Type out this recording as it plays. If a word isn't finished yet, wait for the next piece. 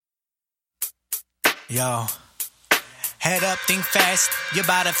Yo, head up, think fast, you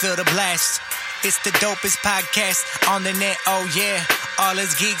about to feel the blast. It's the dopest podcast on the net, oh yeah. All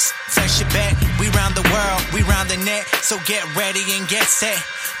us geeks, fresh your bet. We round the world, we round the net. So get ready and get set,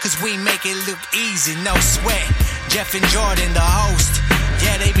 cause we make it look easy, no sweat. Jeff and Jordan, the host,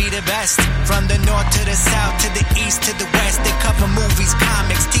 yeah, they be the best. From the north to the south, to the east to the west. They cover movies,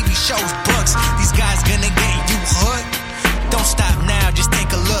 comics, TV shows, books. These guys gonna get you hooked. Don't stop now, just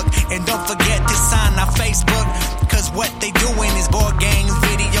take a look. And don't forget to sign our Facebook, cause what they doing is board games,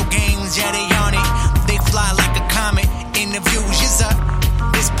 video games, yeah, they on it. They fly like a comet, interviews, yes up.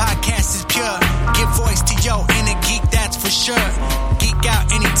 This podcast is pure, give voice to your inner geek, that's for sure. Geek out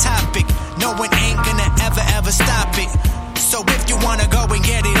any topic, no one ain't gonna ever stop it. So if you wanna go and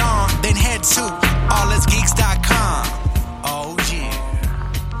get it on, then head to allusgeeks.com. Oh yeah.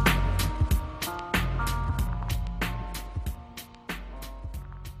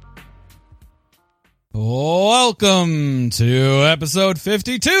 Welcome to episode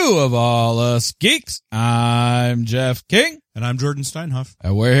 52 of All Us Geeks. I'm Jeff King. And I'm Jordan Steinhoff.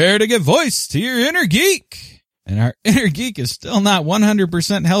 And we're here to give voice to your inner geek. And our inner geek is still not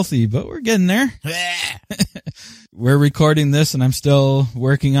 100% healthy, but we're getting there. We're recording this, and I'm still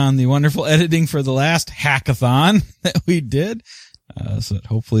working on the wonderful editing for the last hackathon that we did. So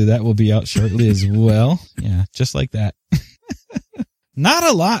hopefully that will be out shortly as well. Yeah, just like that. Not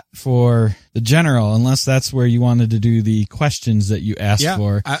a lot for the general, unless that's where you wanted to do the questions that you asked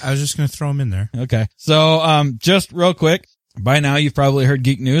for. I was just going to throw them in there. Okay. So, just real quick. By now, you've probably heard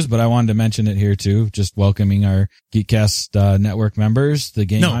Geek News, but I wanted to mention it here too. Just welcoming our Geekcast Network members, the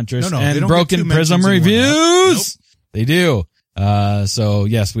Game Hunters, and Broken Prism Reviews. Nope. They do. So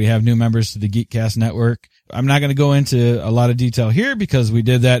yes, we have new members to the Geekcast Network. I'm not going to go into a lot of detail here because we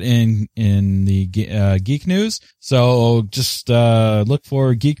did that in the Geek News. So just look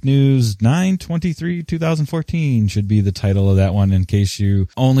for Geek News 9/23/2014 should be the title of that one. In case you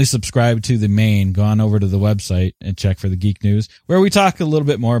only subscribe to the main, go on over to the website and check for the Geek News, where we talk a little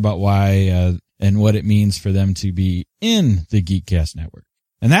bit more about why and what it means for them to be in the Geekcast Network.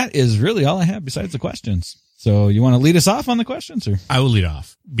 And that is really all I have besides the questions. So you want to lead us off on the questions, or? I will lead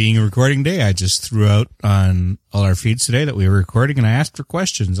off. Being a recording day, I just threw out on all our feeds today that we were recording, and I asked for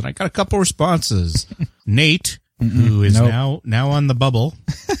questions, and I got a couple responses. Nate, who is now on the bubble,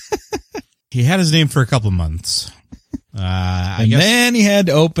 he had his name for a couple months. Then he had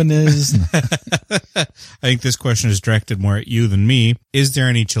to open his. I think this question is directed more at you than me. Is there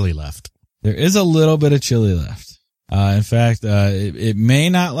any chili left? There is a little bit of chili left. In fact, it may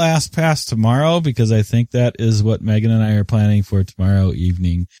not last past tomorrow because I think that is what Megan and I are planning for tomorrow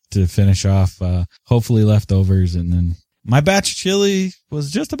evening to finish off, hopefully leftovers. And then my batch of chili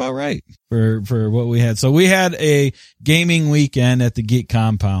was just about right for what we had. So we had a gaming weekend at the Geek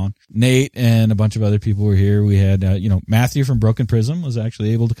Compound. Nate and a bunch of other people were here. We had, Matthew from Broken Prism was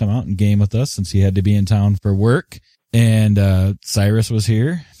actually able to come out and game with us since he had to be in town for work. And Cyrus was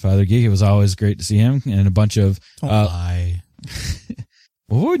here, Father Geek. It was always great to see him, and a bunch of Don't lie.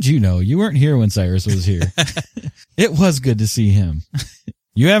 Well, what would you know? You weren't here when Cyrus was here. It was good to see him.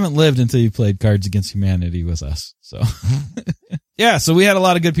 You haven't lived until you played Cards Against Humanity with us. So yeah, so we had a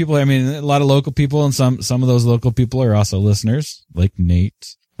lot of good people. I mean, a lot of local people, and some of those local people are also listeners, like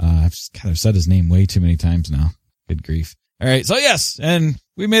Nate. I've just kind of said his name way too many times now. Good grief. All right, so yes, and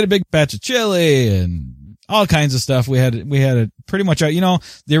we made a big batch of chili and all kinds of stuff. We had a pretty much,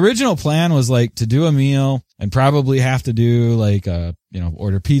 the original plan was like to do a meal and probably have to do like,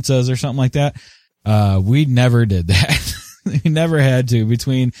 order pizzas or something like that. We never did that. We never had to.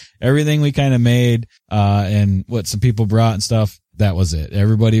 Between everything we kind of made, and what some people brought and stuff, that was it.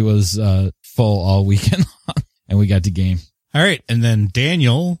 Everybody was, full all weekend long, and we got to game. All right. And then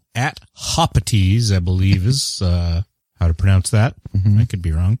Daniel at Hoppities, I believe is, how to pronounce that. I could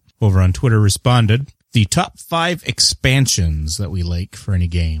be wrong. Over on Twitter responded. The top 5 expansions that we like for any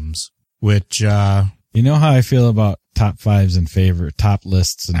games, which, you know how I feel about top 5s and top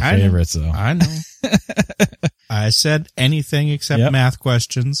lists and favorites, though. I know. I said anything except math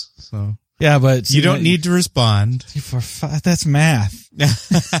questions. So yeah, but you don't need to respond. That's math.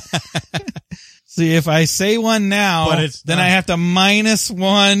 See, if I say one now, then I have to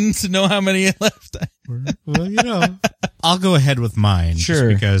 -1 to know how many left. Well, I'll go ahead with mine.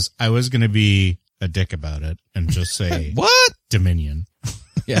 Sure. Just because I was going to be a dick about it and just say what? Dominion.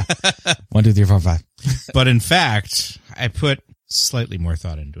 Yeah. 1, 2, 3, 4, 5. But in fact, I put slightly more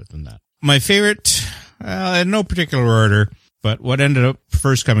thought into it than that. My favorite, in no particular order, but what ended up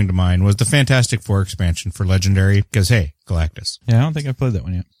first coming to mind was the Fantastic Four expansion for Legendary, because hey, Galactus. Yeah, I don't think I've played that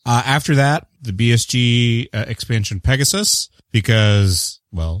one yet. After that, the BSG expansion Pegasus, because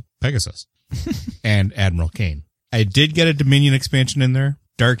Well, Pegasus and Admiral Kane. I did get a Dominion expansion in there,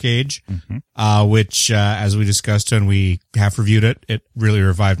 Dark Age, which, as we discussed and we half reviewed it, it really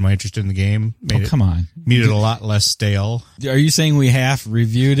revived my interest in the game. Come on. Made it a lot less stale. Are you saying we half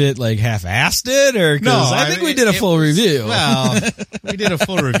reviewed it, like half-assed it? Or, cause I think we did a full review. Well, we did a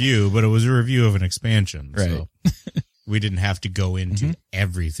full review, but it was a review of an expansion. Right. So we didn't have to go into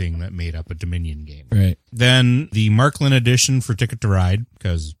everything that made up a Dominion game. Right. Then the Markland edition for Ticket to Ride,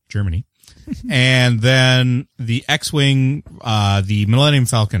 because Germany. And then the X-Wing, the Millennium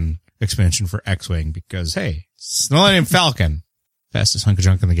Falcon expansion for X-Wing, because, hey, it's the Millennium Falcon, fastest hunk of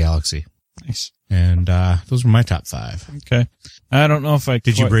junk in the galaxy. Nice. And those were my top 5. Okay. I don't know if I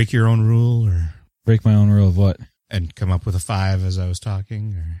Did you break your own rule, or break my own rule of what? And come up with a 5 as I was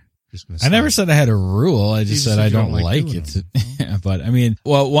talking, or just gonna I never said I had a rule. I just said I don't like it. Yeah, but I mean,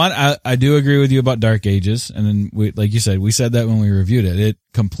 well, one, I do agree with you about Dark Ages. And then we, like you said, we said that when we reviewed it, it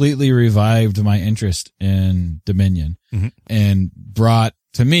completely revived my interest in Dominion and brought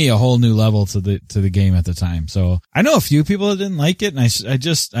to me a whole new level to the game at the time. So I know a few people that didn't like it, and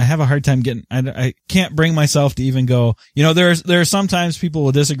I have a hard time getting, I can't bring myself to even go, you know, there are sometimes people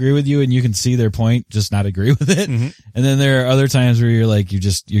will disagree with you and you can see their point, just not agree with it. And then there are other times where you're like, you're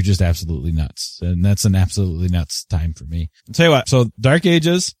just absolutely nuts. And that's an absolutely nuts time for me. I'll tell you what, so Dark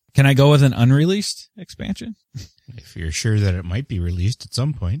Ages, can I go with an unreleased expansion? If you're sure that it might be released at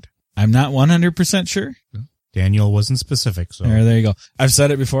some point. I'm not 100% sure. Daniel wasn't specific, so. There you go. I've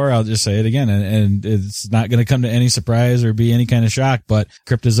said it before. I'll just say it again. And it's not going to come to any surprise or be any kind of shock, but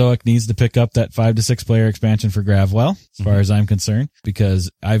Cryptozoic needs to pick up that 5 to 6 player expansion for Gravwell, as far as I'm concerned,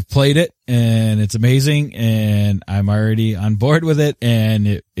 because I've played it and it's amazing and I'm already on board with it, and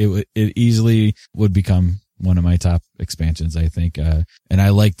it easily would become one of my top expansions, I think. And I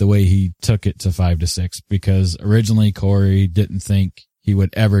like the way he took it to 5 to 6, because originally Corey didn't think he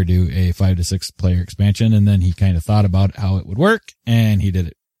would ever do a 5 to 6 player expansion. And then he kind of thought about how it would work and he did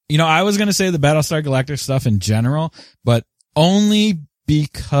it. You know, I was going to say the Battlestar Galactica stuff in general, but only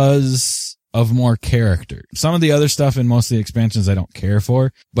because of more character. Some of the other stuff in most of the expansions I don't care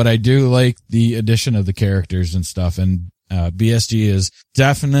for, but I do like the addition of the characters and stuff. And BSG is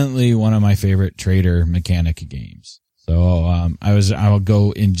definitely one of my favorite trader mechanic games. So I'll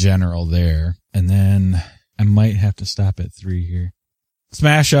go in general there. And then I might have to stop at 3 here.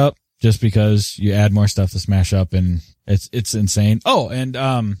 Smash Up, just because you add more stuff to Smash Up and it's insane. Oh, and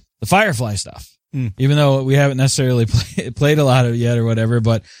the Firefly stuff. Even though we haven't necessarily played a lot of it yet or whatever,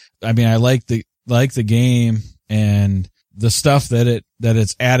 but I mean, I like the game, and the stuff that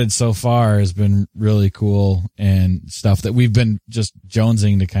it's added so far has been really cool, and stuff that we've been just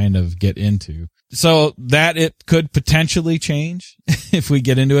jonesing to kind of get into. So that it could potentially change if we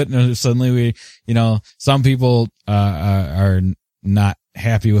get into it and suddenly we, you know, some people are not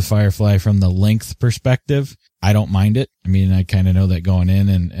happy with Firefly from the length perspective. I don't mind it. I mean, I kind of know that going in,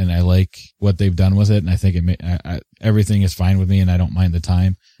 and I like what they've done with it, and I think everything is fine with me, and I don't mind the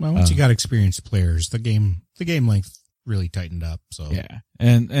time. Well, once you got experienced players, the game length really tightened up. So yeah,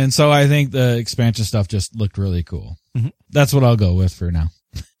 and so I think the expansion stuff just looked really cool. That's what I'll go with for now.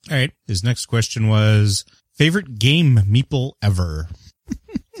 All right. His next question was favorite game meeple ever,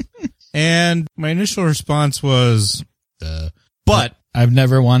 and my initial response was but. I've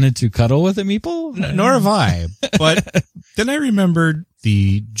never wanted to cuddle with a meeple. Nor have I. But then I remembered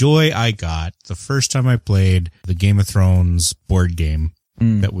the joy I got the first time I played the Game of Thrones board game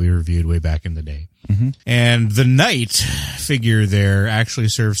that we reviewed way back in the day. And the knight figure there actually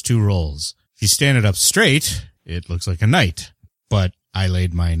serves 2 roles. If you stand it up straight, it looks like a knight. But I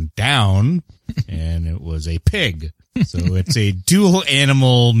laid mine down, and it was a pig. So it's a dual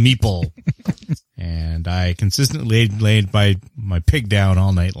animal meeple. And I consistently laid my pig down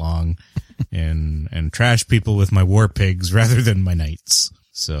all night long and trash people with my war pigs rather than my knights.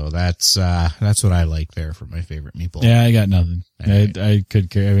 So that's what I like there for my favorite meeple. Yeah, I got nothing. I could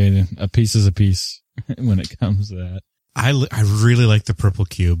care. I mean, a piece is a piece when it comes to that. I really like the purple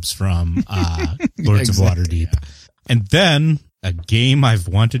cubes from Lords of Waterdeep. Yeah. And then a game I've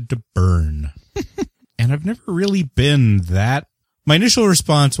wanted to burn. And I've never really been that. My initial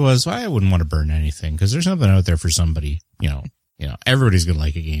response was, I wouldn't want to burn anything because there's something out there for somebody. You know, everybody's going to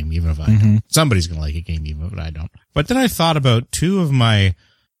like a game, even if I don't. Somebody's going to like a game, even if I don't. But then I thought about 2 of my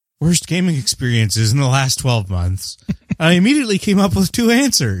worst gaming experiences in the last 12 months. I immediately came up with 2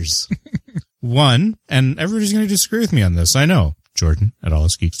 answers. One, and everybody's going to disagree with me on this, I know, Jordan at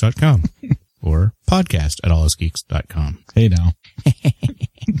allusgeeks.com or podcast at allusgeeks.com. Hey now.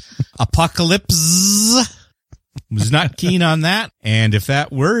 Apocalypse. Was not keen on that. And if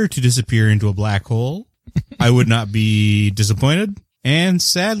that were to disappear into a black hole, I would not be disappointed. and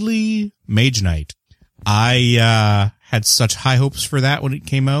sadly, Mage Knight. I had such high hopes for that when it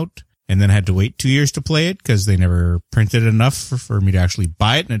came out, and then had to wait 2 years to play it because they never printed enough for me to actually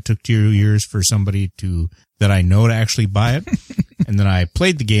buy it, and it took 2 years for somebody that I know to actually buy it. And then I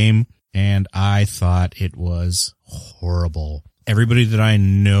played the game, and I thought it was horrible. Everybody that I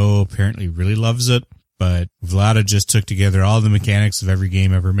know apparently really loves it, but Vlada just took together all the mechanics of every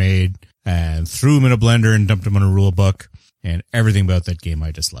game ever made and threw them in a blender and dumped them in a rule book, and everything about that game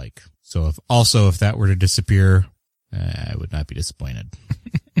I dislike. So if that were to disappear, I would not be disappointed.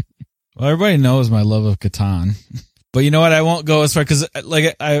 Well, everybody knows my love of Catan, but you know what? I won't go as far because,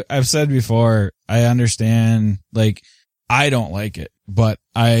 like I've said before, I understand. Like, I don't like it, but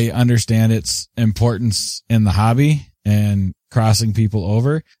I understand its importance in the hobby and crossing people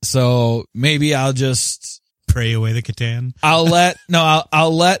over. So maybe I'll just pray away the Catan. I'll let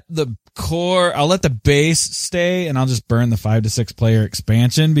the core, I'll let the base stay, and I'll just burn the 5 to 6 player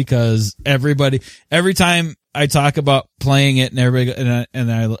expansion, because every time I talk about playing it, and everybody,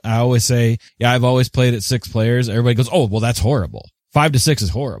 and I always say, yeah, I've always played it 6 players. Everybody goes, oh, well, that's horrible. 5 to 6 is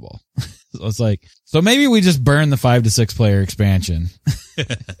horrible. So it's like, so maybe we just burn the 5 to 6 player expansion.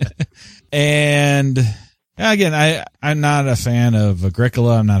 And again, I'm not a fan of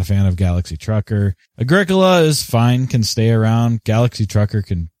Agricola. I'm not a fan of Galaxy Trucker. Agricola is fine, can stay around. Galaxy Trucker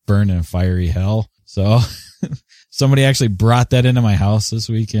can burn in a fiery hell. So somebody actually brought that into my house this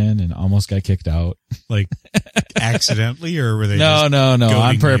weekend and almost got kicked out. Like accidentally, or were they? No,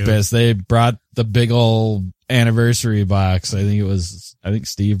 on purpose. They brought the big old anniversary box. I think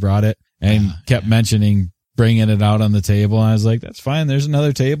Steve brought it and kept mentioning bringing it out on the table. And I was like, that's fine. There's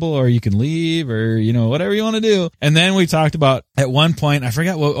another table, or you can leave, or, whatever you want to do. And then we talked about at one point, I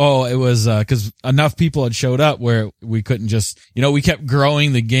forgot it was, cause enough people had showed up where we couldn't just, we kept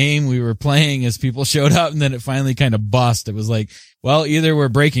growing the game we were playing as people showed up, and then it finally kind of bust. It was like, well, either we're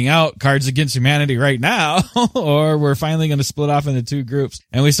breaking out Cards Against Humanity right now, or we're finally going to split off into 2 groups.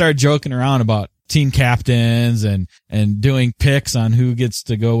 And we started joking around about team captains and doing picks on who gets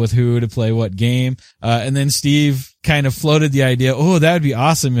to go with who to play what game. And then Steve kind of floated the idea, oh, that would be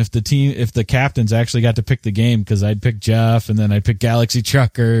awesome if the captains actually got to pick the game, because I'd pick Jeff and then I'd pick Galaxy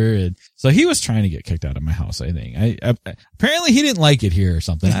Trucker. And so he was trying to get kicked out of my house, I think. Apparently he didn't like it here or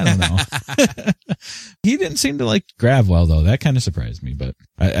something. I don't know. He didn't seem to like Gravwell though. That kind of surprised me, but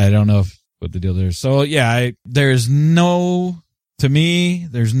I don't know what the deal there is. So yeah, there's no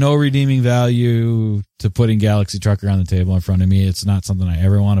redeeming value to putting Galaxy Trucker on the table in front of me. It's not something I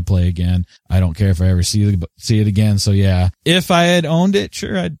ever want to play again. I don't care if I ever see it again. So yeah, if I had owned it,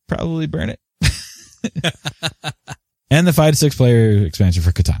 sure, I'd probably burn it. And the 5 to 6 player expansion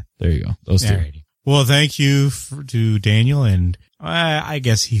for Catan. There you go. Those 2. Alrighty. Well, thank you to Daniel, and I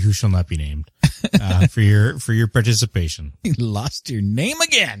guess he who shall not be named, for your participation. You lost your name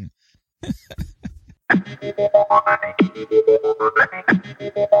again.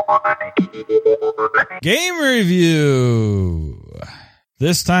 Game review.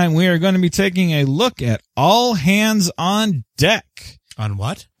 This time we are going to be taking a look at All Hands on Deck. On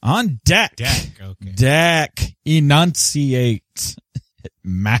what? On deck. Deck. Okay. Deck. Enunciate. It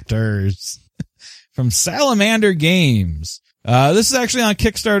matters. From Salamander Games. This is actually on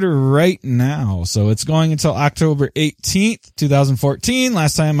Kickstarter right now. So it's going until October 18th, 2014.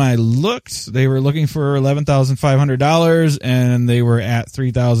 Last time I looked, they were looking for $11,500 and they were at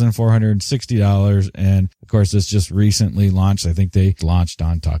 $3,460. And of course, this just recently launched. I think they launched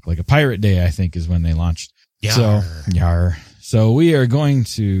on Talk Like a Pirate Day, I think is when they launched. Yar. So we are going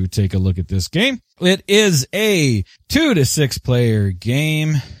to take a look at this game. It is a 2 to 6 player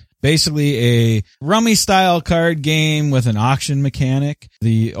game. Basically a rummy style card game with an auction mechanic.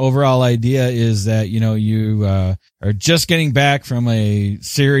 The overall idea is that, you are just getting back from a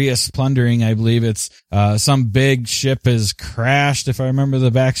serious plundering. I believe it's some big ship has crashed, if I remember the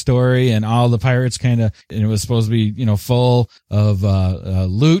backstory, and all the pirates and it was supposed to be, full of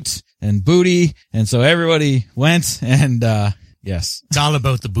loot and booty. And so everybody went and yes. It's all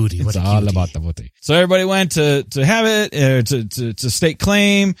about the booty. It's all about the booty. So everybody went to have it, to stake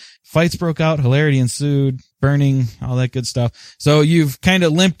claim. Fights broke out. Hilarity ensued. Burning, all that good stuff. So you've kind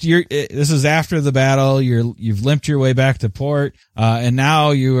of limped this is after the battle. You've limped your way back to port. And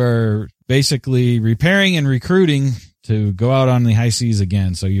now you are basically repairing and recruiting to go out on the high seas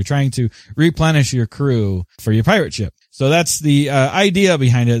again. So you're trying to replenish your crew for your pirate ship. So that's the idea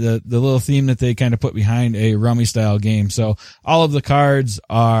behind it, the little theme that they kind of put behind a rummy style game. So all of the cards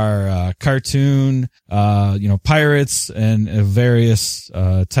are cartoon, pirates and various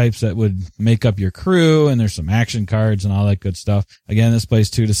types that would make up your crew, and there's some action cards and all that good stuff. Again, this plays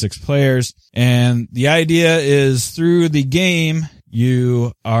 2 to 6 players, and the idea is through the game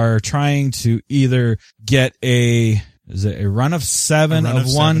you are trying to either get a run of seven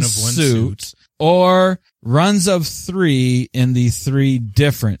of one suit or runs of 3 in the 3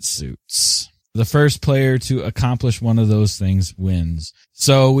 different suits. The first player to accomplish one of those things wins.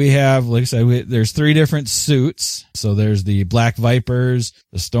 So we have, like I said, there's 3 different suits. So there's the Black Vipers,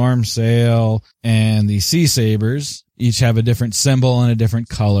 the Storm Sail, and the Sea Sabers. Each have a different symbol and a different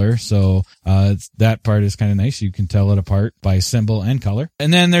color. So that part is kind of nice. You can tell it apart by symbol and color.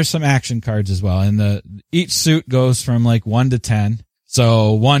 And then there's some action cards as well. And each suit goes from like 1 to 10.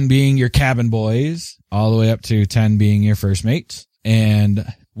 So 1 being your cabin boys, all the way up to 10 being your first mates. And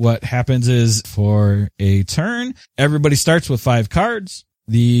what happens is for a turn, everybody starts with 5 cards.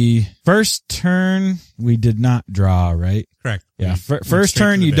 The first turn, we did not draw, right? Correct. Yeah. First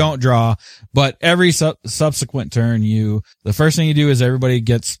turn, you don't draw, but every subsequent turn, the first thing you do is everybody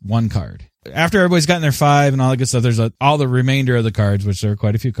gets 1 card. After everybody's gotten their 5 and all that good stuff, there's all the remainder of the cards, which there are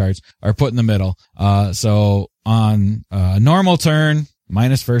quite a few cards, are put in the middle. So on a normal turn,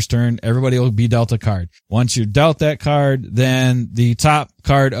 minus first turn, everybody will be dealt a card. Once you're dealt that card, then the top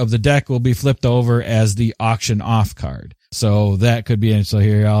card of the deck will be flipped over as the auction off card. So that could be, so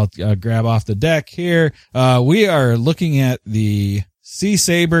here I'll grab off the deck here. We are looking at the Sea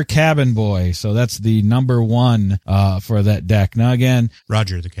Saber Cabin Boy. So that's the number 1, for that deck. Now again,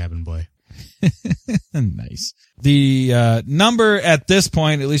 Roger the Cabin Boy. Nice. The number at this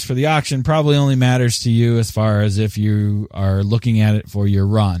point, at least for the auction, probably only matters to you as far as if you are looking at it for your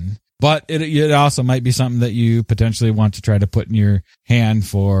run. But it also might be something that you potentially want to try to put in your hand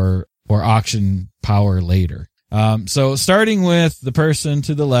for auction power later. So starting with the person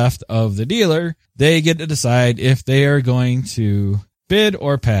to the left of the dealer, they get to decide if they are going to bid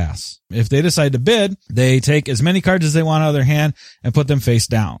or pass. If they decide to bid, they take as many cards as they want out of their hand and put them face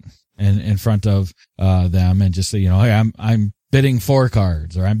down in front of them, and just say, hey, I'm bidding 4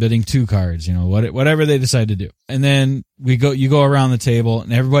 cards, or I'm bidding 2 cards, whatever they decide to do. And then you go around the table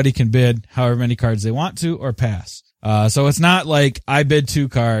and everybody can bid however many cards they want to or pass. So it's not like I bid 2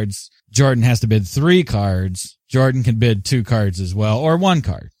 cards, Jordan has to bid 3 cards. Jordan can bid 2 cards as well, or 1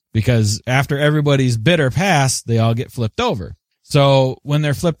 card, because after everybody's bid or pass, they all get flipped over. So when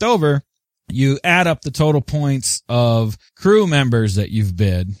they're flipped over, you add up the total points of crew members that you've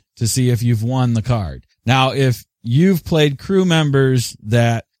bid to see if you've won the card. Now, if you've played crew members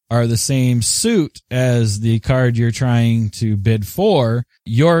that are the same suit as the card you're trying to bid for,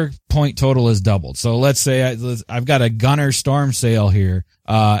 your point total is doubled. So let's say I've got a Gunner Storm Sail here,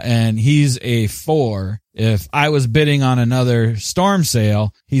 and he's a 4. If I was bidding on another Storm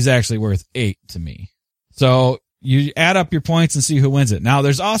Sail, he's actually worth 8 to me. So you add up your points and see who wins it. Now,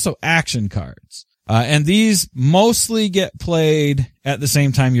 there's also action cards. And these mostly get played at the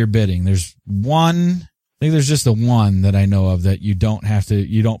same time you're bidding. There's just the one that I know of that you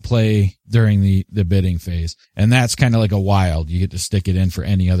don't play during the bidding phase. And that's kind of like a wild. You get to stick it in for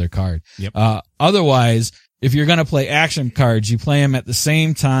any other card. Yep. Otherwise, if you're going to play action cards, you play them at the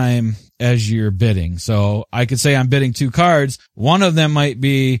same time as you're bidding. So I could say I'm bidding 2 cards. One of them might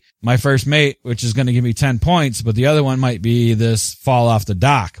be my first mate, which is going to give me 10 points, but the other one might be this fall off the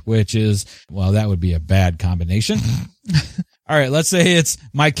dock, which is, well, that would be a bad combination. All right, let's say it's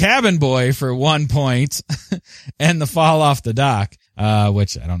my cabin boy for 1 point and the fall off the dock,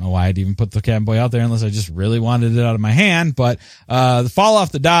 which I don't know why I'd even put the cabin boy out there unless I just really wanted it out of my hand. But the fall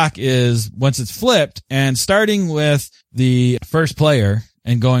off the dock is once it's flipped, and starting with the first player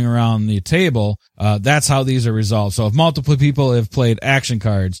and going around the table, that's how these are resolved. So if multiple people have played action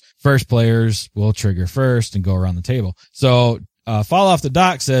cards, first players will trigger first and go around the table. So fall off the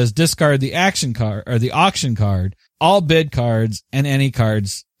dock says discard the action card or the auction card, all bid cards, and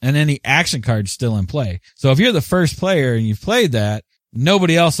any action cards still in play. So if you're the first player and you've played that,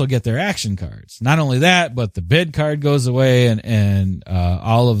 nobody else will get their action cards. Not only that, but the bid card goes away, and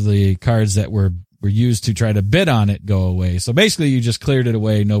all of the cards that were used to try to bid on it go away. So basically you just cleared it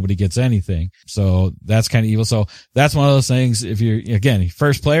away. Nobody gets anything. So that's kind of evil. So that's one of those things. If you're, again,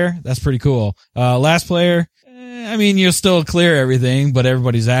 first player, that's pretty cool. Last player, you'll still clear everything, but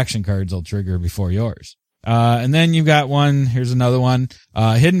everybody's action cards will trigger before yours. And then you've got here's another one,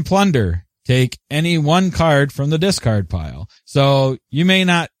 Hidden Plunder. Take any 1 card from the discard pile. So you may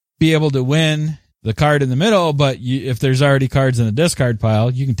not be able to win the card in the middle, but if there's already cards in the discard pile,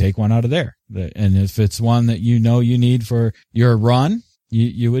 you can take one out of there. And if it's one that you need for your run,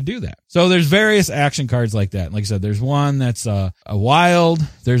 you would do that. So there's various action cards like that. Like I said, there's one that's a wild.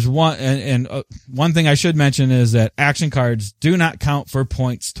 There's one, and one thing I should mention is that action cards do not count for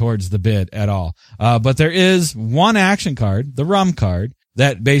points towards the bid at all. But there is one action card, the rum card,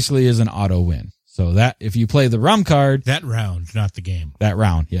 that basically is an auto win. So that if you play the rum card, That round, not the game. that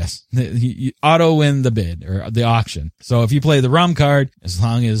round, yes, you auto win the bid or the auction. So if you play the rum card, as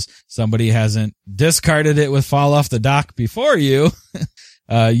long as somebody hasn't discarded it with fall off the dock before you,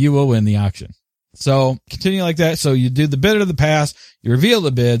 you will win the auction. So continue like that. So you do the bid or the pass, you reveal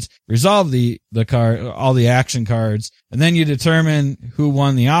the bids, resolve the card, all the action cards, and then you determine who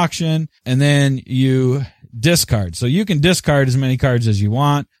won the auction, and then you discard. So you can discard as many cards as you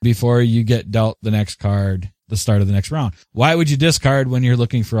want before you get dealt the next card, the start of the next round. Why would you discard when you're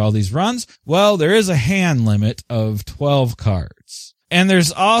looking for all these runs? Well, there is a hand limit of 12 cards. And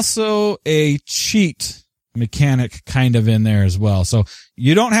there's also a cheat mechanic kind of in there as well. So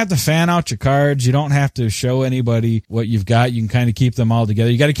you don't have to fan out your cards. You don't have to show anybody what you've got. You can kind of keep them all together.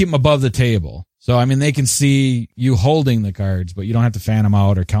 You got to keep them above the table. So, I mean, they can see you holding the cards, but you don't have to fan them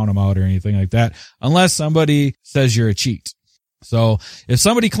out or count them out or anything like that unless somebody says you're a cheat. So if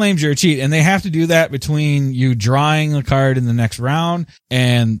somebody claims you're a cheat, and they have to do that between you drawing the card in the next round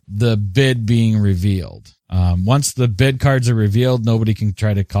and the bid being revealed. Once the bid cards are revealed, nobody can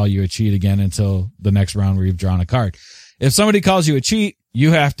try to call you a cheat again until the next round where you've drawn a card. If somebody calls you a cheat,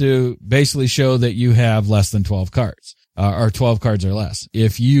 you have to basically show that you have less than 12 cards, or 12 cards or less.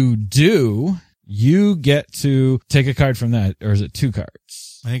 If you do, you get to take a card from that, or is it 2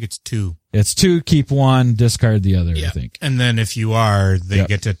 cards? I think it's 2. It's 2, keep 1, discard the other, I think. And then if you are, they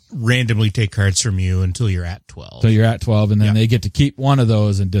get to randomly take cards from you until you're at 12. So you're at 12, and then they get to keep 1 of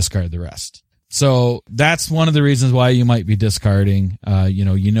those and discard the rest. So that's one of the reasons why you might be discarding.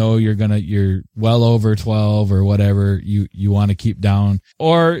 You're well over 12 or whatever you want to keep down,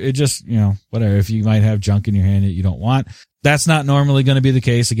 or it just, whatever. If you might have junk in your hand that you don't want, that's not normally going to be the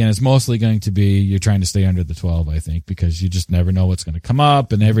case. Again, it's mostly going to be you're trying to stay under the 12, I think, because you just never know what's going to come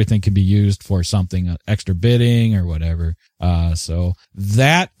up, and everything can be used for something extra bidding or whatever. So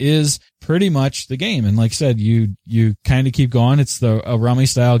that is pretty much the game. And like I said, you kind of keep going. It's a rummy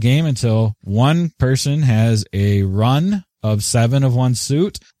style game until one person has a run of 7 of one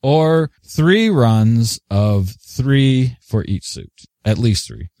suit, or 3 runs of 3 for each suit. At least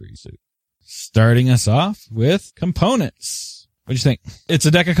 3 for each suit. Starting us off with components. What do you think? It's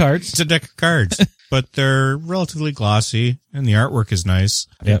a deck of cards. It's a deck of cards, but they're relatively glossy, and the artwork is nice.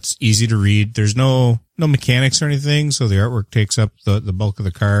 Yep. It's easy to read. There's no mechanics or anything, so the artwork takes up the bulk of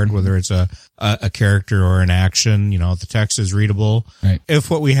the card, whether it's a character or an action. The text is readable. Right.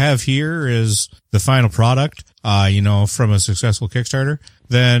 If what we have here is the final product, from a successful Kickstarter,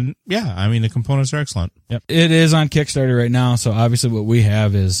 then the components are excellent. Yep. It is on Kickstarter right now, so obviously what we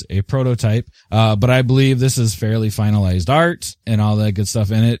have is a prototype, but I believe this is fairly finalized art and all that good stuff,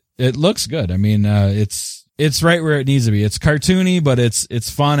 and it looks good. I mean, it's right where it needs to be. It's cartoony, but it's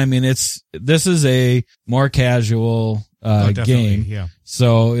fun. I mean, this is a more casual game. Yeah.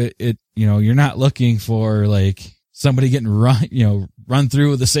 So you're not looking for like somebody getting run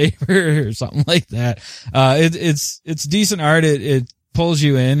through with a saber or something like that. It's decent art. It pulls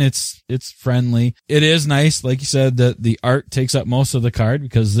you in. It's friendly. It is nice. Like you said, that the art takes up most of the card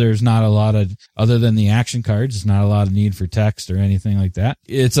because there's not a lot of, other than the action cards, there's not a lot of need for text or anything like that.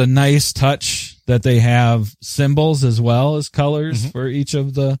 It's a nice touch that they have symbols as well as colors for each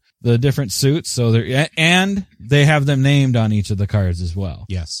of the different suits. So and they have them named on each of the cards as well.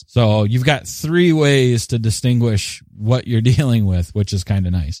 Yes. So you've got 3 ways to distinguish what you're dealing with, which is kind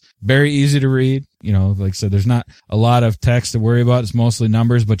of nice. Very easy to read. Like I said, there's not a lot of text to worry about. It's mostly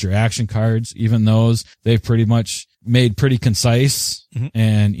numbers, but your action cards, even those, they've pretty much made pretty concise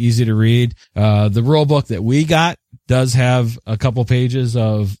and easy to read. The rule book that we got does have a couple pages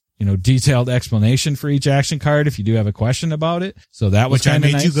of detailed explanation for each action card if you do have a question about it. So that was kind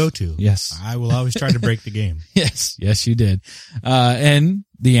of nice. Which I made you go to. Yes. I will always try to break the game. Yes, you did. And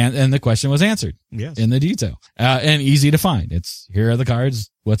the question was answered. Yes. In the detail. And easy to find. Here are the cards.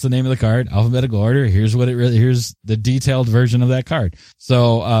 What's the name of the card? Alphabetical order. Here's the detailed version of that card.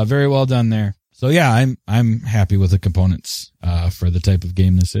 So, very well done there. So yeah, I'm happy with the components, for the type of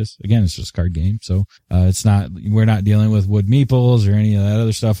game this is. Again, it's just a card game. So, we're not dealing with wood meeples or any of that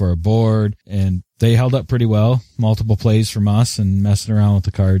other stuff or a board, and they held up pretty well. Multiple plays from us and messing around with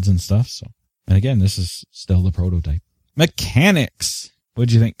the cards and stuff. So, and again, this is still the prototype. Mechanics.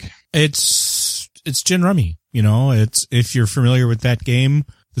 What'd you think? It's Gin Rummy. It's, if you're familiar with that game,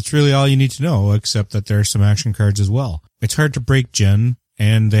 that's really all you need to know, except that there are some action cards as well. It's hard to break Gin,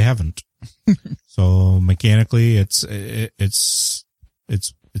 and they haven't. So mechanically, it's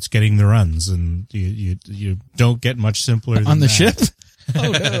getting the runs, and you don't get much simpler than on the that. ship.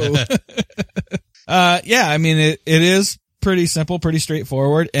 Oh no. Yeah, I mean, it is pretty simple, pretty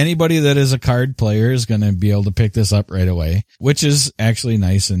straightforward. Anybody that is a card player is going to be able to pick this up right away, which is actually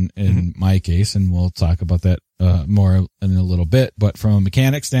nice in my case. And we'll talk about that more in a little bit. But from a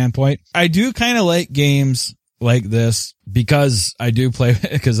mechanic standpoint, I do kind of like games like this because I do play,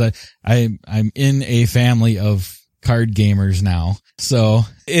 because I'm in a family of card gamers now. So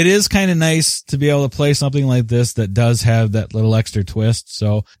it is kind of nice to be able to play something like this that does have that little extra twist.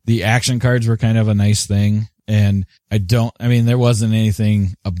 So the action cards were kind of a nice thing. And there wasn't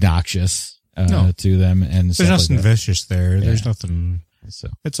anything obnoxious to them. And there's nothing vicious there. Yeah. There's nothing. So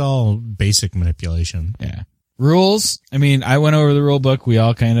it's all basic manipulation. Yeah. Rules. I mean, I went over the rule book. We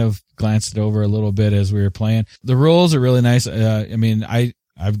all kind of glanced it over a little bit as we were playing. The rules are really nice.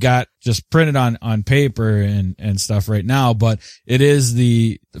 I've got just printed on paper and stuff right now, but it is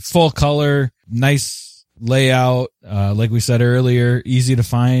the full color, nice layout. Like we said earlier, easy to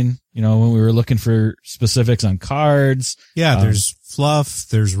find, when we were looking for specifics on cards. Yeah. There's fluff,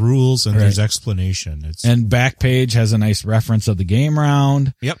 there's rules, and there's explanation. And back page has a nice reference of the game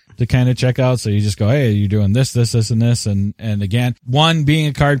round. Yep. To kind of check out. So you just go, hey, you're doing this, this, this, and this. And again, one, being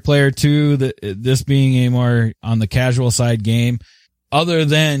a card player, two, this being a more on the casual side game, other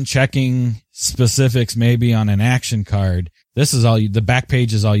than checking specifics maybe on an action card, this is the back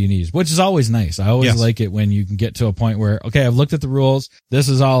page is all you need, which is always nice. I always like it when you can get to a point where, okay, I've looked at the rules. This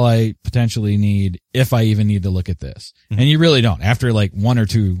is all I potentially need if I even need to look at this. Mm-hmm. And you really don't. After like one or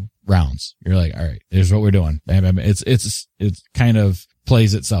two rounds, you're like, all right, here's what we're doing. It's kind of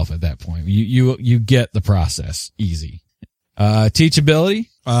plays itself at that point. You get the process easy. Teachability.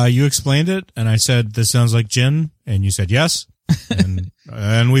 You explained it and I said, this sounds like gin, and you said yes.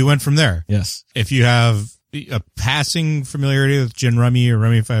 And we went from there. Yes. If you have a passing familiarity with gin rummy or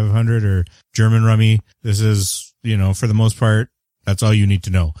rummy 500 or German rummy, this is, for the most part, that's all you need to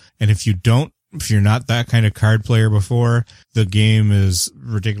know. And if you're not that kind of card player before, the game is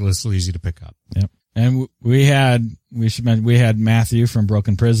ridiculously easy to pick up. Yep. And we had Matthew from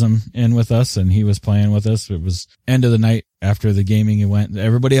Broken Prism in with us, and he was playing with us. It was end of the night after the gaming event.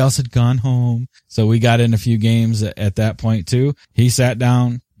 Everybody else had gone home. So we got in a few games at that point too. He sat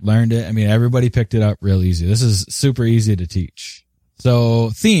down, learned it. I mean, everybody picked it up real easy. This is super easy to teach.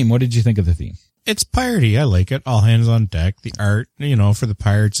 So theme, what did you think of the theme? It's piratey. I like it. All hands on deck. The art, for the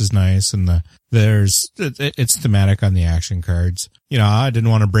pirates is nice, and it's thematic on the action cards. I didn't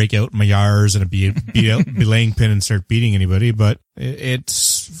want to break out my yars and a belaying pin and start beating anybody, but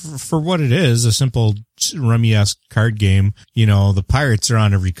it's for what it is, a simple rummy-esque card game. The pirates are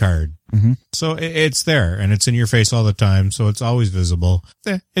on every card. Mm-hmm. So it's there and it's in your face all the time. So it's always visible.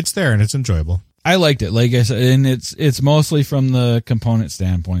 It's there and it's enjoyable. I liked it, like I said, and it's mostly from the component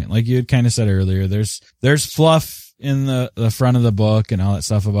standpoint. Like you had kind of said earlier, there's fluff in the front of the book and all that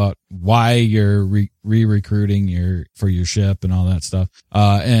stuff about why you're re-recruiting for your ship and all that stuff.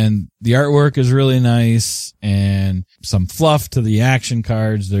 And the artwork is really nice and some fluff to the action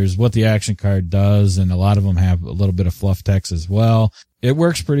cards. There's what the action card does, and a lot of them have a little bit of fluff text as well. It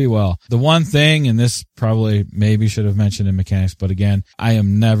works pretty well. The one thing, and this probably maybe should have mentioned in mechanics, but again, I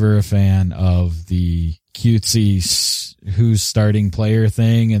am never a fan of the cutesy who's starting player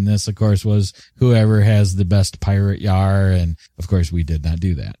thing. And this, of course, was whoever has the best pirate yar. And of course, we did not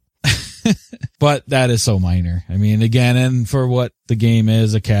do that. But that is so minor. I mean, again, and for what the game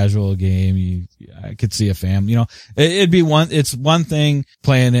is, a casual game, I could see a family, it's one thing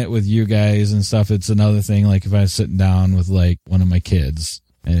playing it with you guys and stuff. It's another thing, like if I was sitting down with like one of my kids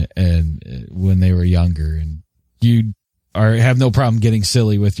and when they were younger, and you have no problem getting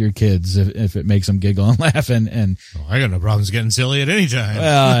silly with your kids if it makes them giggle and laugh and I got no problems getting silly at any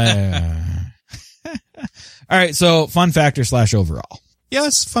time. All right. So fun factor / overall. Yeah,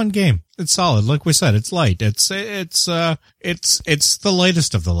 it's a fun game. It's solid. Like we said, it's light. It's the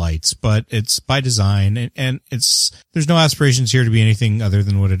lightest of the lights, but it's by design, and there's no aspirations here to be anything other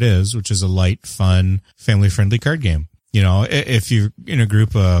than what it is, which is a light, fun, family-friendly card game. If you're in a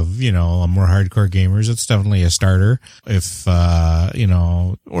group of, more hardcore gamers, it's definitely a starter. If,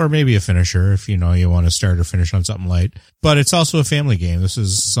 or maybe a finisher if, you want to start or finish on something light. But it's also a family game. This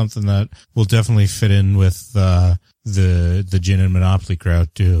is something that will definitely fit in with, the gin and Monopoly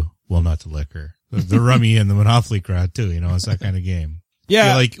crowd too. Well, not the liquor, the rummy and the Monopoly crowd too. It's that kind of game. Yeah.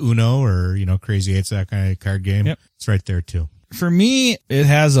 If you like Uno or, Crazy Eight's that kind of card game. Yep. It's right there too. For me, it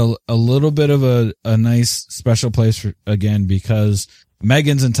has a little bit of a nice special place again, because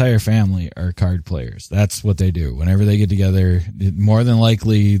Megan's entire family are card players. That's what they do. Whenever they get together, more than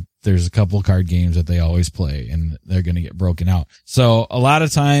likely there's a couple card games that they always play and they're going to get broken out. So a lot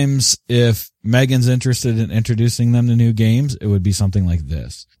of times if Megan's interested in introducing them to new games, it would be something like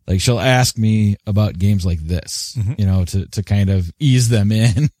this. Like she'll ask me about games like this, you know, to kind of ease them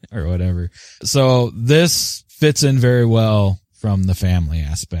in or whatever. So this fits in very well from the family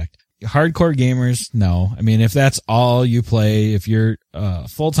aspect. Hardcore gamers, no. I mean, if that's all you play, if you're a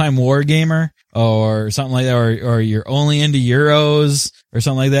full-time war gamer or something like that, or you're only into Euros or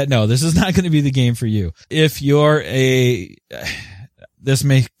something like that, no, this is not going to be the game for you. If you're this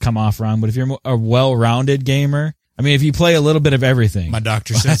may come off wrong, but if you're a well-rounded gamer, I mean, if you play a little bit of everything. My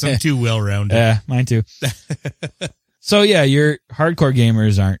doctor says I'm too well-rounded. Yeah, mine too. So yeah, your hardcore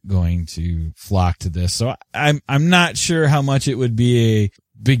gamers aren't going to flock to this. So I'm not sure how much it would be a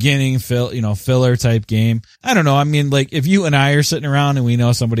beginning filler type game. I don't know. I mean, like if you and I are sitting around and we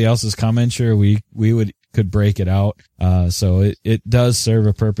know somebody else is coming, sure, we could break it out. So it does serve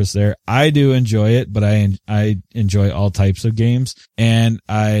a purpose there. I do enjoy it, but I enjoy all types of games, and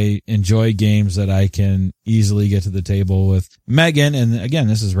I enjoy games that I can easily get to the table with Megan. And again,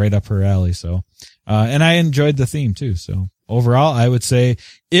 this is right up her alley. So, and I enjoyed the theme too. So overall, I would say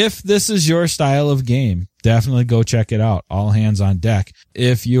if this is your style of game, definitely go check it out. All hands on deck.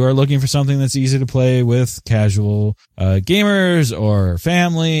 If you are looking for something that's easy to play with casual gamers or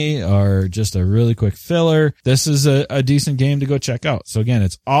family or just a really quick filler, this is a decent game to go check out. So again,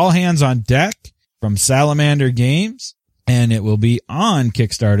 it's All Hands on Deck from Salamander Games, and it will be on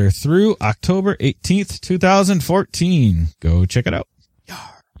Kickstarter through October 18th, 2014. Go check it out.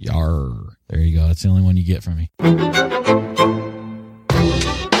 Yar. There you go. That's the only one you get from me.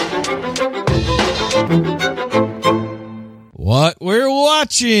 What we're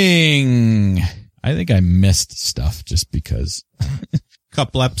watching. I think I missed stuff just because.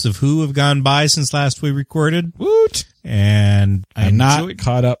 Couple eps of Who have gone by since last we recorded. Woot. And I'm not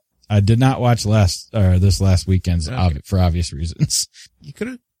caught up. I did not watch this last weekend's for obvious reasons. You could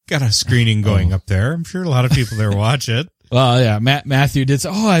have got a screening going up there. I'm sure a lot of people there watch it. Well, yeah, Matthew did say,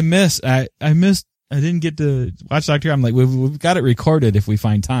 I missed. I didn't get to watch Doctor Who. I'm like, we've got it recorded if we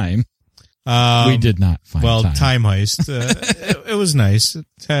find time. We did not find time. Time Heist. It was nice. It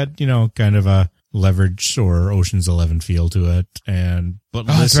had, kind of a Leverage or Ocean's 11 feel to it. But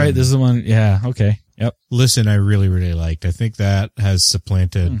listen, that's right. This is the one. Yeah. Okay. Yep. Listen, I really, really liked. I think that has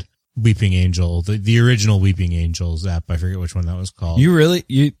supplanted Weeping Angel, the original Weeping Angels app. I forget which one that was called. You really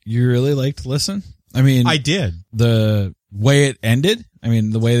liked Listen? I mean, I did. The way it ended. I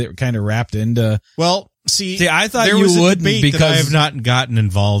mean, the way that it kind of wrapped into. Well, see, I thought there you was would a debate because that I have not gotten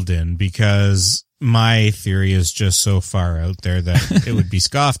involved in because my theory is just so far out there that it would be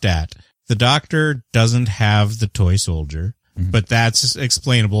scoffed at. The Doctor doesn't have the toy soldier, but that's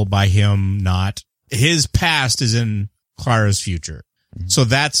explainable by him not. His past is in Clara's future. So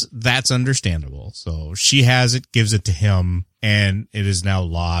that's understandable. So she has it, gives it to him, and it is now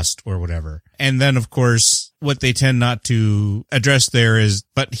lost or whatever. And then, of course, what they tend not to address there is,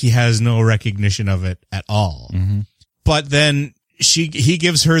 but he has no recognition of it at all. But then he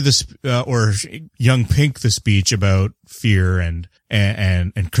gives her this, or young Pink the speech about fear and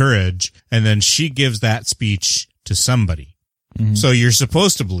courage. And then she gives that speech to somebody. So you're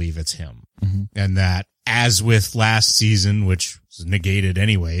supposed to believe it's him. And that, as with last season, which was negated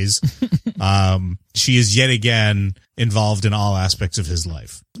anyways, she is yet again involved in all aspects of his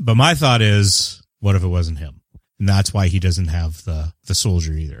life. But my thought is, what if it wasn't him? And that's why he doesn't have the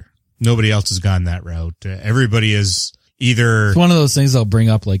soldier either. Nobody else has gone that route. Everybody is either... It's one of those things they'll bring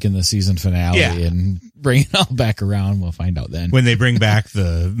up like in the season finale and bring it all back around. We'll find out then. When they bring back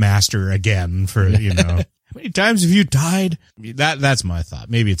the master again for, how many times have you died? That's my thought.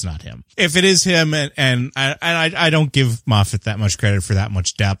 Maybe it's not him. If it is him, and I don't give Moffat that much credit for that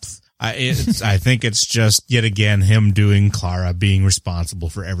much depth. I think it's just yet again him doing Clara, being responsible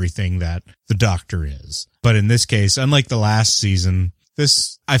for everything that the Doctor is. But in this case, unlike the last season,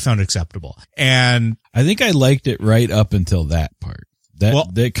 this I found acceptable. And I think I liked it right up until that part.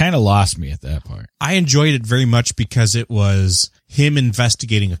 That kind of lost me at that part. I enjoyed it very much because it was him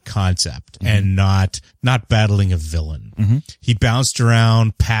investigating a concept and not battling a villain. He bounced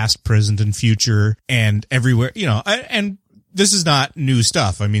around past, present, and future and everywhere, and this is not new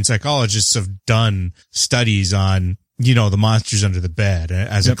stuff. I mean, psychologists have done studies on, the monsters under the bed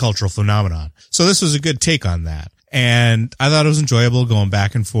as a cultural phenomenon. So this was a good take on that. And I thought it was enjoyable going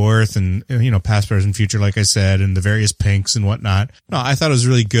back and forth and, past, present, future, like I said, and the various Pinks and whatnot. No, I thought it was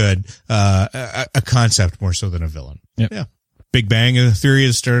really good. A concept more so than a villain. Yep. Yeah. Big Bang Theory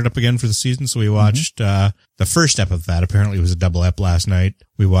has started up again for the season, so we watched the first ep of that. Apparently it was a double ep last night.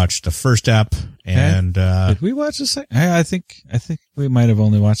 We watched the first ep, and did we watch the second? I think we might have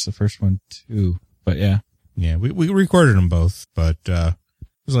only watched the first one too, but yeah. Yeah, we recorded them both, but it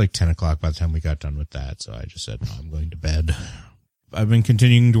was like 10 o'clock by the time we got done with that, so I just said, no, I'm going to bed. I've been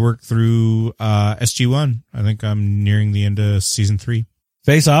continuing to work through SG-1. I think I'm nearing the end of season 3.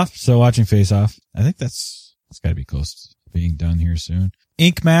 Face Off, so watching Face Off. I think it's got to be close to being done here soon.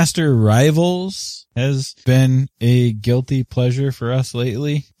 Ink Master Rivals has been a guilty pleasure for us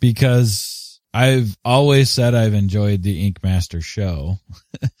lately because I've always said I've enjoyed the Ink Master show.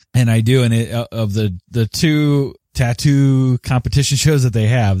 And I do, and of the two tattoo competition shows that they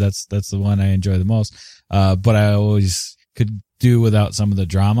have, that's the one I enjoy the most. But I always could do without some of the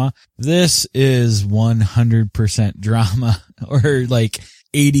drama. This is 100% drama, or like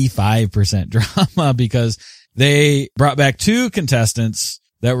 85% drama, because they brought back 2 contestants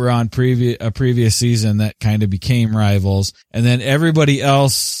that were on a previous season that kind of became rivals. And then everybody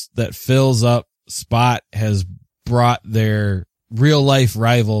else that fills up spot has brought their real life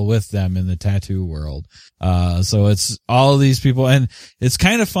rival with them in the tattoo world. So it's all of these people, and it's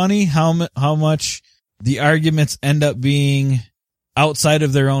kind of funny how much the arguments end up being outside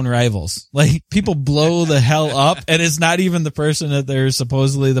of their own rivals. Like, people blow the hell up, and it's not even the person that they're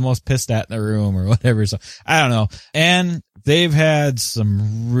supposedly the most pissed at in the room or whatever. So I don't know. And they've had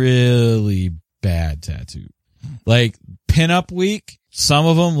some really bad tattoo, like pinup week. Some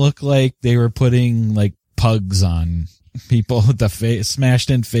of them look like they were putting like pugs on people with the face, smashed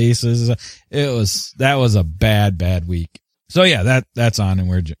in faces. That was a bad week. So yeah, that's on,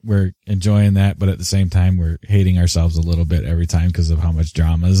 and we're enjoying that, but at the same time we're hating ourselves a little bit every time because of how much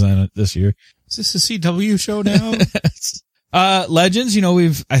drama is in it this year. Is this a CW show now? Legends,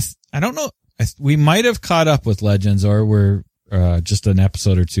 I don't know. We might have caught up with Legends, or we're just an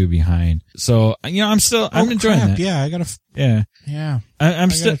episode or 2 behind. So, I'm enjoying that. Yeah, I'm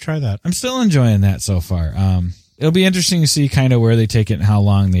still try that. I'm still enjoying that so far. It'll be interesting to see kind of where they take it and how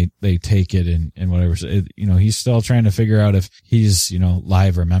long they take it and whatever. So he's still trying to figure out if he's,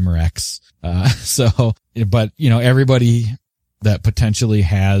 live or Memorex. But everybody that potentially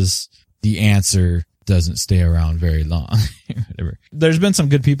has the answer doesn't stay around very long. Whatever. There's been some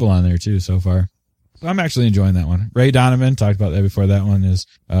good people on there too so far. So I'm actually enjoying that one. Ray Donovan, talked about that before. That one is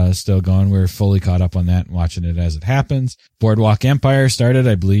still going. We're fully caught up on that and watching it as it happens. Boardwalk Empire started,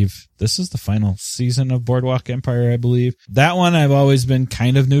 I believe. This is the final season of Boardwalk Empire, I believe. That one I've always been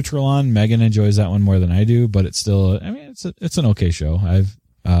kind of neutral on. Megan enjoys that one more than I do, but it's still, it's an okay show.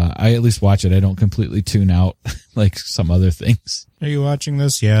 I at least watch it. I don't completely tune out like some other things. Are you watching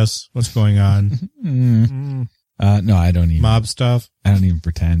this? Yes. What's going on? No, I don't even. Mob stuff? I don't even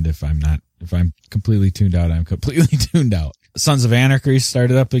pretend if I'm completely tuned out, I'm completely tuned out. Sons of Anarchy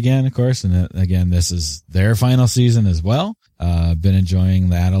started up again, of course. And again, this is their final season as well. Been enjoying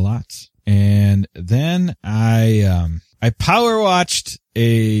that a lot. And then I power watched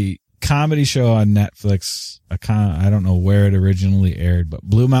a comedy show on Netflix. I don't know where it originally aired, but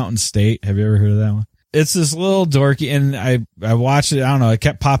Blue Mountain State. Have you ever heard of that one? It's this little dorky, and I watched it. I don't know. It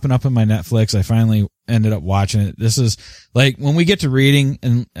kept popping up in my Netflix. I finally ended up watching it. This is like when we get to reading,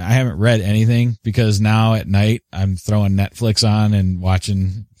 and I haven't read anything because now at night I'm throwing Netflix on and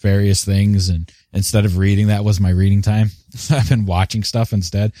watching various things, and instead of reading, that was my reading time. So I've been watching stuff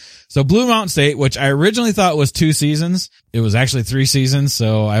instead. So Blue Mountain State, which I originally thought was 2 seasons, it was actually 3 seasons.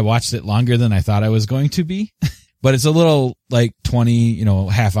 So I watched it longer than I thought I was going to be. But it's a little like 20,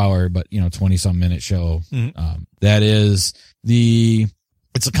 half hour, but 20 some minute show. Mm-hmm. That is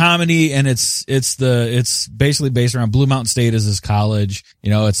it's a comedy, and it's basically based around Blue Mountain State as this college.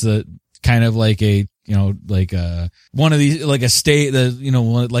 It's the kind of like a, one of these, like a state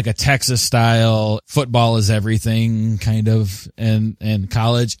that, like a Texas style football is everything kind of, and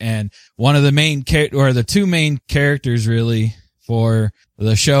college. And one of the main the 2 main characters really for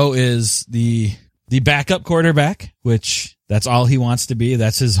the show is the backup quarterback, which that's all he wants to be.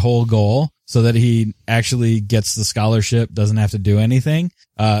 That's his whole goal, so that he actually gets the scholarship, doesn't have to do anything.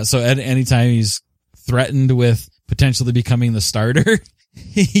 So at any time he's threatened with potentially becoming the starter,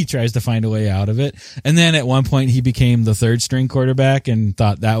 he tries to find a way out of it. And then at one point he became the 3rd string quarterback and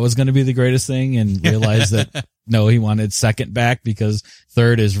thought that was going to be the greatest thing, and realized that no, he wanted second back because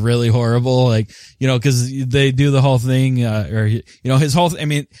 3rd is really horrible. Like, cause they do the whole thing, his whole,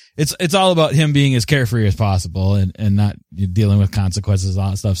 it's all about him being as carefree as possible and not dealing with consequences and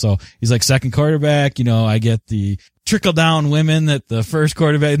all that stuff. So he's like, second quarterback, I get the trickle down women that the first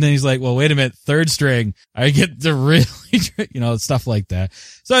quarterback, and then he's like, well, wait a minute, 3rd string, I get the really, stuff like that.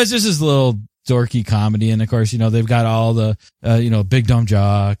 So it's just this little dorky comedy. And of course, they've got all the, Big Dumb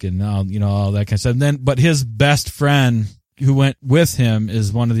Jock and all, all that kind of stuff. And but his best friend who went with him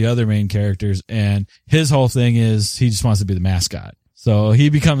is one of the other main characters. And his whole thing is he just wants to be the mascot. So he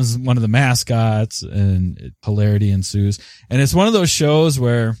becomes one of the mascots and hilarity ensues. And it's one of those shows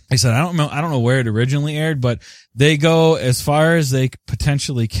where I said, I don't know where it originally aired, but they go as far as they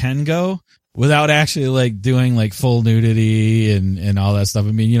potentially can go without actually like doing like full nudity and all that stuff.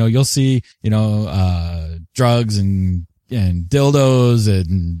 I mean, you'll see, drugs and dildos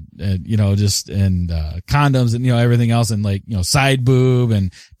and condoms and, everything else and like, side boob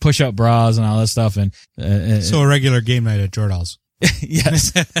and push up bras and all that stuff. And so a regular game night at Jordal's.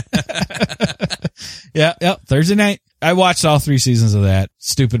 Yes. Yeah. Thursday night. I watched all 3 seasons of that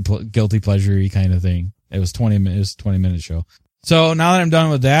stupid, guilty pleasure-y kind of thing. It was 20 minute show. So now that I'm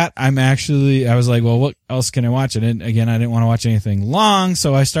done with that, I was like, well, what else can I watch? And again, I didn't want to watch anything long.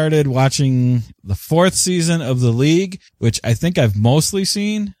 So I started watching the 4th season of The League, which I think I've mostly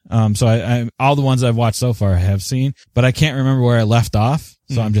seen. So I all the ones I've watched so far I have seen, but I can't remember where I left off.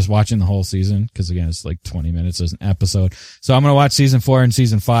 So I'm just watching the whole season because again, it's like 20 minutes as an episode. So I'm going to watch season 4 and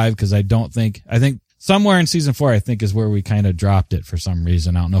season 5 because I think somewhere in season 4, I think is where we kind of dropped it for some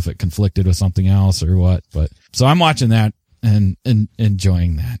reason. I don't know if it conflicted with something else or what, but so I'm watching that and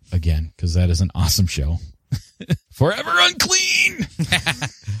enjoying that again because that is an awesome show. Forever Unclean.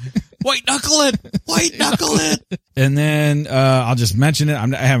 White knuckle it. And then, I'll just mention it. I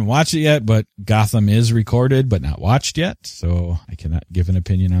haven't watched it yet, but Gotham is recorded, but not watched yet. So I cannot give an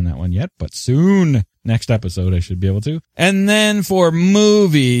opinion on that one yet, but soon, next episode, I should be able to. And then for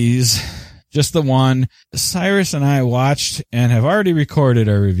movies, just the one Cyrus and I watched and have already recorded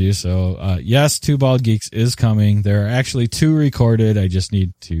our review. So, yes, Two Bald Geeks is coming. There are actually 2 recorded. I just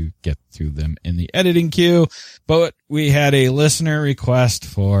need to get through them in the editing queue. But we had a listener request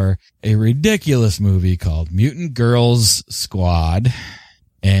for a ridiculous movie called Mutant Girls Squad.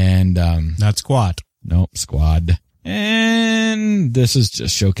 And, not Squat. Nope, Squad. And this is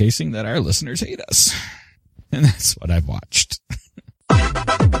just showcasing that our listeners hate us. And that's what I've watched.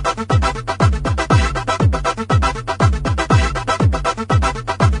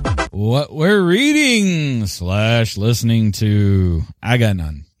 What we're reading / listening to. I got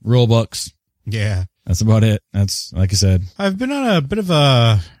none. Rule books. Yeah. That's about it. That's, like I said. I've been on a bit of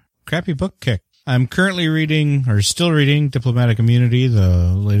a crappy book kick. I'm currently still reading Diplomatic Immunity,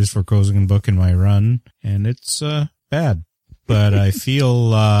 the latest Vorkosigan book in my run, and it's bad. But I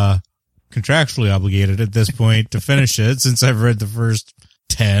feel contractually obligated at this point to finish it since I've read the first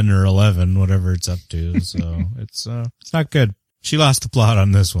 10 or 11, whatever it's up to. So it's not good. She lost the plot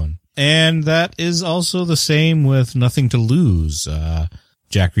on this one. And that is also the same with Nothing to Lose,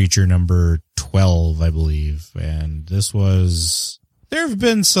 Jack Reacher number 12, I believe. And there have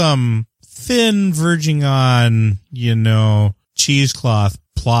been some thin verging on, cheesecloth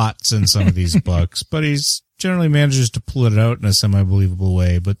plots in some of these books, but he's generally manages to pull it out in a semi-believable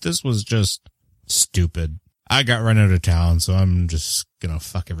way. But this was just stupid. I got run out of town, so I'm just gonna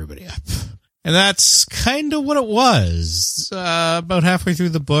fuck everybody up. And that's kind of what it was. About halfway through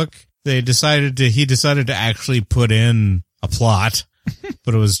the book, he decided to actually put in a plot,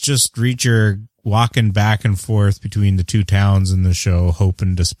 but it was just Reacher walking back and forth between the 2 towns in the show, Hope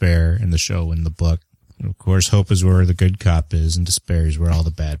and Despair in the show and the book. And of course, Hope is where the good cop is and Despair is where all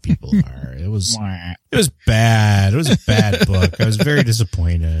the bad people are. It was bad. It was a bad book. I was very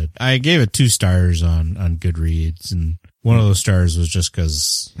disappointed. I gave it 2 stars on Goodreads, and one of those stars was just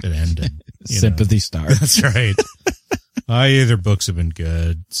because it ended. Sympathy stars. That's right. Either books have been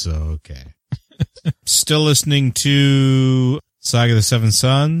good, so okay. Still listening to Saga of the Seven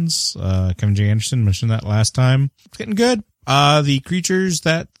Sons. Kevin J. Anderson mentioned that last time. It's getting good. The creatures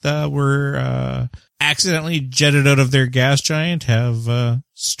that were accidentally jetted out of their gas giant have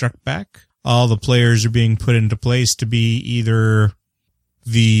struck back. All the players are being put into place to be either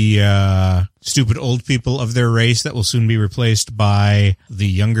the stupid old people of their race that will soon be replaced by the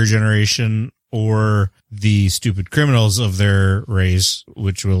younger generation, or the stupid criminals of their race,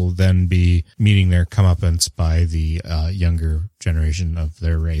 which will then be meeting their comeuppance by the younger generation of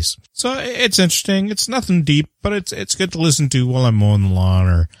their race. So it's interesting. It's nothing deep, but it's good to listen to while I'm mowing the lawn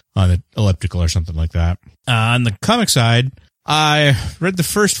or on the elliptical or something like that. On the comic side, I read the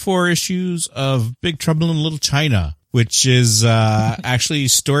first 4 issues of Big Trouble in Little China, which is actually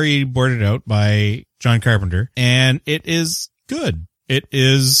storyboarded out by John Carpenter, and it is good. It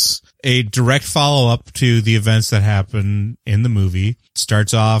is a direct follow-up to the events that happen in the movie. It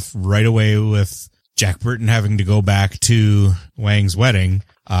starts off right away with Jack Burton having to go back to Wang's wedding,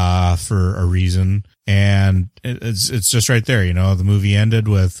 for a reason. And it's just right there. The movie ended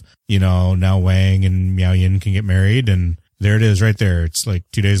with, now Wang and Miao Yin can get married, and there it is right there. It's like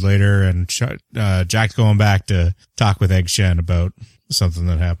 2 days later, and Jack's going back to talk with Egg Shen about something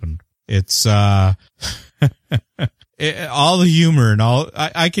that happened. It's, all the humor and all,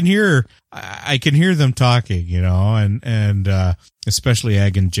 I can hear them talking, and especially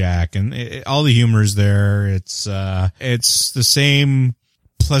Egg and Jack, and all the humor is there. It's the same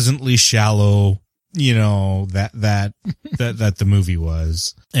pleasantly shallow, that the movie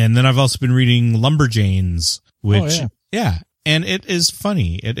was. And then I've also been reading Lumberjanes, which, yeah. And it is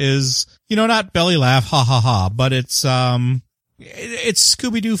funny. It is, not belly laugh, ha ha ha, but it's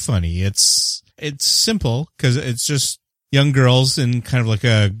Scooby-Doo funny. It's simple because it's just young girls in kind of like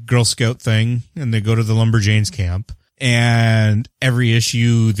a Girl Scout thing, and they go to the Lumberjanes camp, and every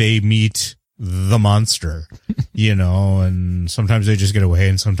issue they meet the monster, and sometimes they just get away,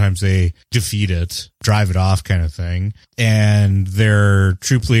 and sometimes they defeat it, drive it off kind of thing. And their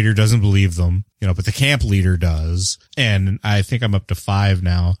troop leader doesn't believe them, but the camp leader does. And I think I'm up to 5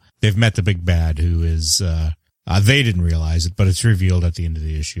 now. They've met the big bad, who is, they didn't realize it, but it's revealed at the end of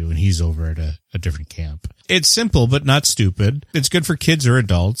the issue, and he's over at a different camp. It's simple, but not stupid. It's good for kids or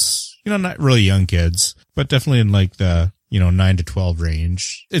adults, not really young kids, but definitely in like the, 9 to 12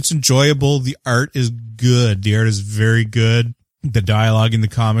 range. It's enjoyable. The art is good. The art is very good. The dialogue in the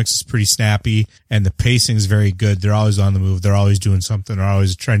comics is pretty snappy, and the pacing is very good. They're always on the move. They're always doing something. They're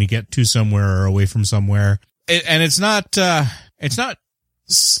always trying to get to somewhere or away from somewhere. And it's not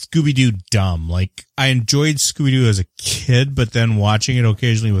Scooby-Doo dumb. Like, I enjoyed Scooby-Doo as a kid, but then watching it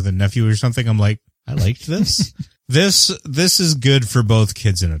occasionally with a nephew or something, I'm like, I liked this. This is good for both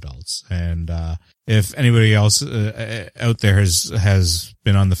kids and adults. And, if anybody else out there has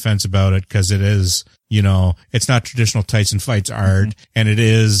been on the fence about it, because it is, it's not traditional tights and fights art, and it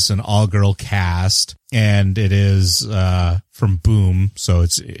is an all-girl cast, and it is from Boom, so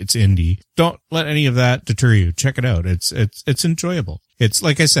it's indie. Don't let any of that deter you. Check it out. It's enjoyable. It's,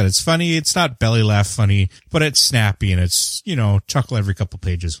 like I said, it's funny. It's not belly laugh funny, but it's snappy, and it's, chuckle every couple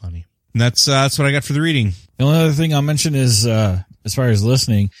pages funny. And that's what I got for the reading. The only other thing I'll mention is, as far as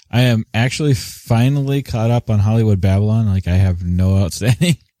listening, I am actually finally caught up on Hollywood Babylon. Like, I have no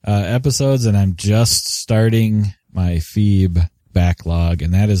outstanding episodes, and I'm just starting my Phoebe backlog,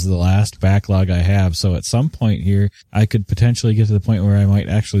 and that is the last backlog I have. So at some point here, I could potentially get to the point where I might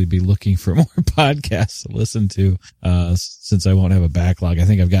actually be looking for more podcasts to listen to, since I won't have a backlog. I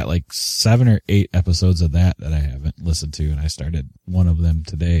think I've got like 7 or 8 episodes of that I haven't listened to, and I started one of them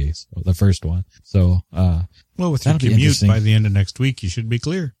today, so the first one. So, well, with your commute by the end of next week, you should be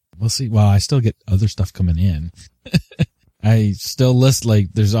clear. We'll see. Well, I still get other stuff coming in. I still list,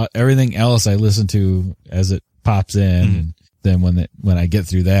 like, there's everything else I listen to as it pops in. And then when I get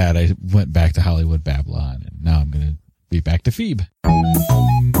through that, I went back to Hollywood Babylon, and now I'm going to be back to Phoebe.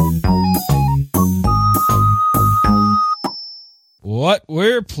 What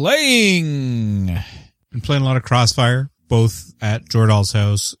we're playing. Been playing a lot of Crossfire, both at Jordal's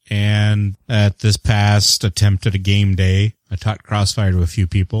house and at this past attempt at a game day. I taught Crossfire to a few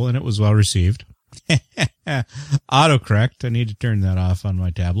people, and it was well received. Autocorrect. I need to turn that off on my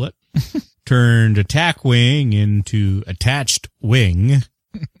tablet. Turned attack wing into attached wing.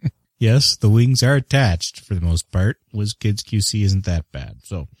 Yes, the wings are attached for the most part. WizKids QC isn't that bad.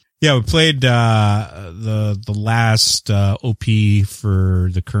 So, yeah, we played the last OP for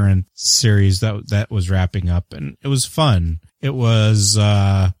the current series that was wrapping up, and it was fun. It was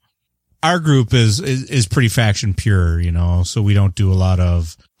our group is pretty faction pure, so we don't do a lot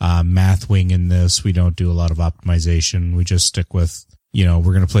of math wing in this. We don't do a lot of optimization. We just stick with, we're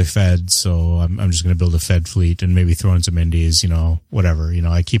going to play Fed, so I'm just going to build a Fed fleet and maybe throw in some indies, whatever.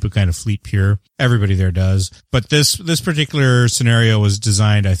 I keep it kind of fleet pure. Everybody there does. But this particular scenario was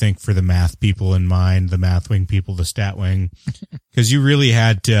designed, I think, for the math people in mind, the math wing people, the stat wing, because you really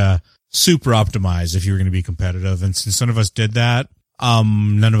had to super optimize if you were going to be competitive. And since none of us did that,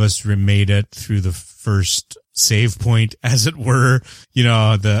 none of us made it through the first save point, as it were.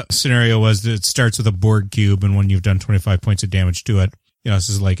 The scenario was that it starts with a Borg cube, and when you've done 25 points of damage to it, this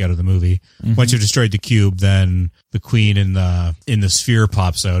is like out of the movie. Once you've destroyed the cube, then the queen in the sphere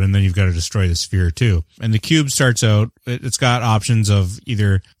pops out, and then you've got to destroy the sphere too. And the cube starts out, it's got options of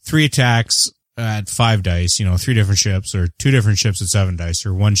either 3 attacks at 5 dice, 3 different ships, or 2 different ships at 7 dice,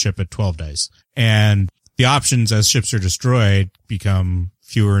 or 1 ship at 12 dice. And the options as ships are destroyed become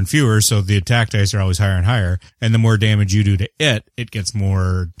fewer and fewer, so the attack dice are always higher and higher. And the more damage you do to it gets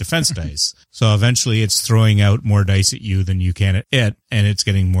more defense dice. So eventually it's throwing out more dice at you than you can at it, and it's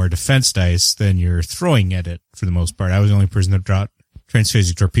getting more defense dice than you're throwing at it for the most part. I was the only person that dropped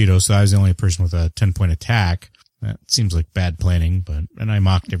transphasic torpedo, so I was the only person with a 10-point attack. That seems like bad planning, and I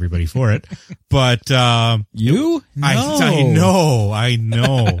mocked everybody for it. But, you? No. I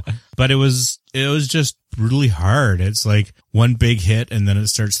know. But it was just brutally hard. It's like one big hit and then it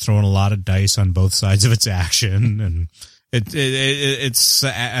starts throwing a lot of dice on both sides of its action. And it's,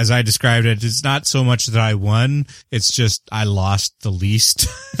 as I described it, it's not so much that I won. It's just I lost the least.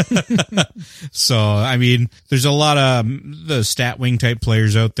 So, I mean, there's a lot of the stat wing type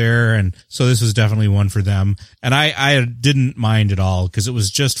players out there. And so this was definitely one for them. And I didn't mind at all because it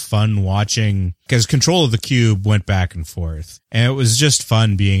was just fun watching, because control of the cube went back and forth. And it was just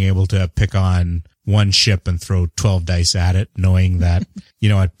fun being able to pick on one ship and throw 12 dice at it, knowing that,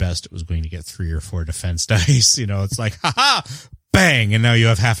 at best it was going to get 3 or 4 defense dice. It's like, bang, and now you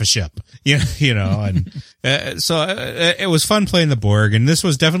have half a ship. And so it was fun playing the Borg, and this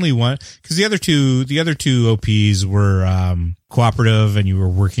was definitely one, because the other two OPs were cooperative, and you were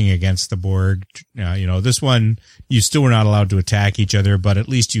working against the Borg. This one you still were not allowed to attack each other, but at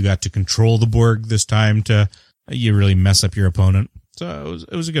least you got to control the Borg this time to you really mess up your opponent. So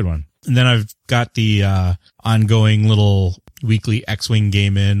it was a good one. And then I've got the ongoing little weekly X-Wing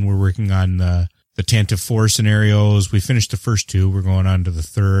game in. We're working on the Tantive 4 scenarios. We finished the first 2. We're going on to the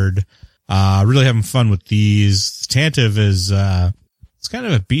third. Really having fun with these. Tantive is it's kind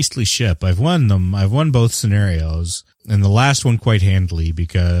of a beastly ship. I've won them. I've won both scenarios. And the last one quite handily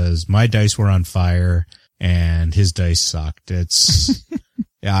because my dice were on fire and his dice sucked. It's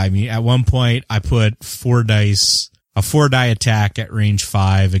yeah, I mean, at one point I put a 4-die attack at range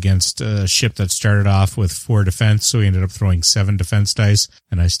 5 against a ship that started off with 4 defense. So he ended up throwing 7 defense dice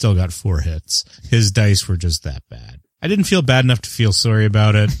and I still got 4 hits. His dice were just that bad. I didn't feel bad enough to feel sorry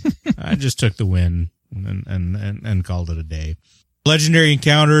about it. I just took the win and called it a day. Legendary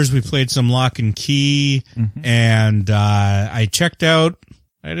encounters. We played some Lock and Key and,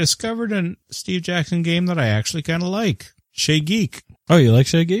 I discovered a Steve Jackson game that I actually kind of like. Shea Geek. Oh, you like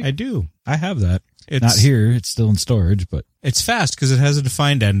Shea Geek? I do. I have that. It's not here. It's still in storage, but it's fast because it has a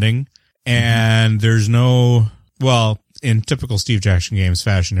defined ending and there's in typical Steve Jackson games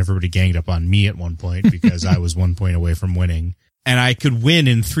fashion, everybody ganged up on me at one point because I was 1 point away from winning and I could win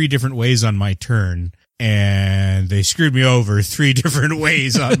in 3 different ways on my turn. And they screwed me over 3 different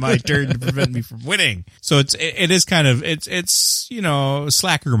ways on my turn to prevent me from winning. So it's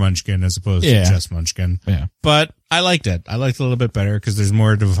slacker munchkin as opposed to chess munchkin. Yeah. But I liked it. I liked it a little bit better because there's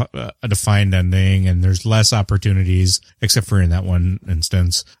more a defined ending and there's less opportunities, except for in that one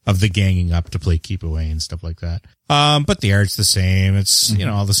instance of the ganging up to play keep away and stuff like that. But the art's the same. It's,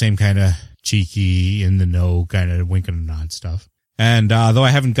 all the same kind of cheeky in the know kind of wink and nod stuff. And though I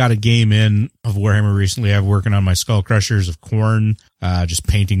haven't got a game in of Warhammer recently, I'm working on my Skull Crushers of Khorne, just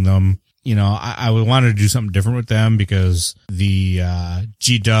painting them. I wanted to do something different with them because the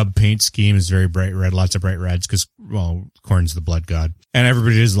G-Dub paint scheme is very bright red, lots of bright reds because, Khorne's the blood god. And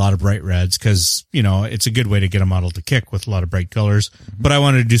everybody does a lot of bright reds because, it's a good way to get a model to kick with a lot of bright colors. But I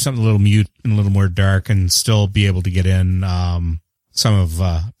wanted to do something a little mute and a little more dark and still be able to get in some of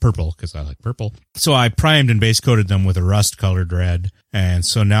purple because I like purple. So I primed and base coated them with a rust colored red. And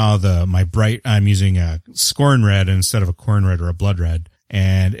so now I'm using a Scorn red instead of a Khorne red or a blood red.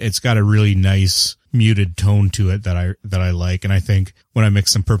 And it's got a really nice muted tone to it that I like. And I think when I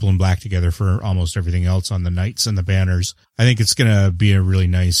mix some purple and black together for almost everything else on the knights and the banners, I think it's going to be a really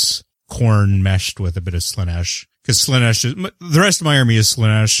nice Khorne meshed with a bit of Slaanesh. Because Slaanesh the rest of my army is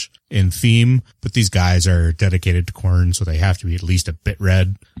Slaanesh in theme, but these guys are dedicated to Khorne, so they have to be at least a bit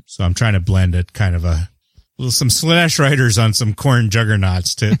red. So I'm trying to blend it kind of some Slaanesh riders on some Khorne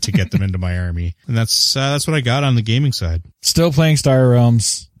juggernauts to get them into my army. And that's what I got on the gaming side. Still playing Star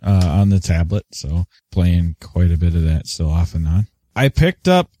Realms, on the tablet. So playing quite a bit of that still off and on. I picked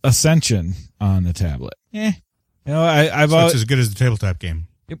up Ascension on the tablet. I've it's as good as the tabletop game.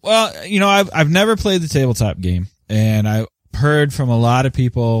 Well, I've never played the tabletop game and I heard from a lot of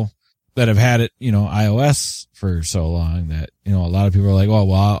people that have had it, iOS for so long that, a lot of people are like,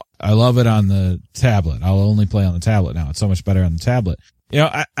 well, I love it on the tablet. I'll only play on the tablet now. It's so much better on the tablet.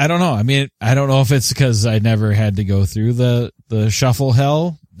 I don't know. I mean, I don't know if it's because I never had to go through the shuffle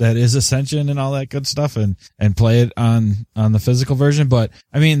hell that is Ascension and all that good stuff and play it on the physical version. But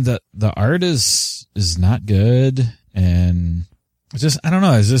I mean, the art is not good and I don't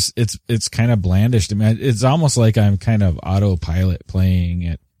know. It's kind of blandish to me. It's almost like I'm kind of autopilot playing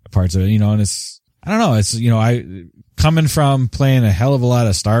at parts of it, and I don't know. It's, I coming from playing a hell of a lot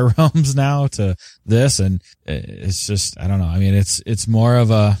of Star Realms now to this, and it's just, I don't know. I mean, it's more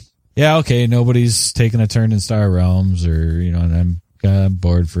of a, yeah, okay, nobody's taking a turn in Star Realms, or, and I'm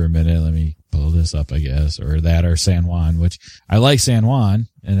bored for a minute. Let me pull this up, I guess, or that, or San Juan, which I like San Juan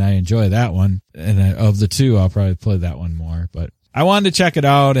and I enjoy that one. And of the two, I'll probably play that one more, but I wanted to check it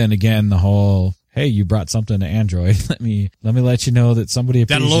out. And again, the whole, hey, you brought something to Android. Let me let you know that somebody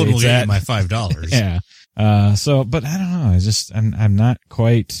appreciates that. Alone will that. get my $5. Yeah. But I don't know. I'm not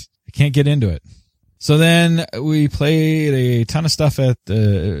quite, I can't get into it. So then we played a ton of stuff at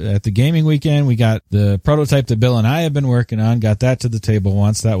the gaming weekend. We got the prototype that Bill and I have been working on, got that to the table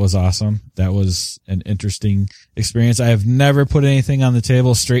once. That was awesome. That was an interesting experience. I have never put anything on the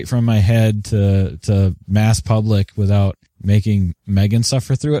table straight from my head to mass public without making Megan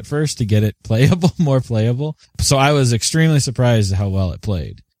suffer through it first to get it playable, more playable. So I was extremely surprised at how well it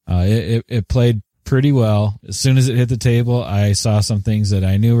played. It played pretty well. As soon as it hit the table, I saw some things that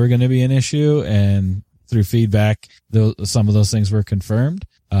I knew were going to be an issue, and through feedback, some of those things were confirmed.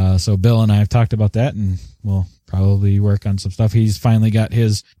 So Bill and I have talked about that, and we'll probably work on some stuff. He's finally got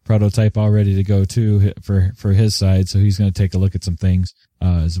his prototype all ready to go too for his side, so he's going to take a look at some things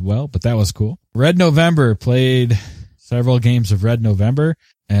as well. But that was cool. Red November, played several games of Red November,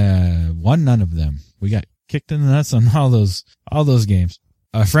 won none of them. We got kicked in the nuts on all those games.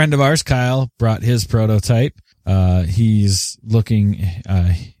 A friend of ours, Kyle, brought his prototype. He's looking,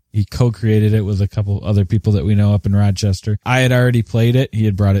 he co-created it with a couple other people that we know up in Rochester. I had already played it. He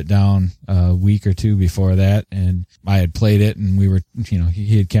had brought it down a week or two before that, and I had played it, and we were,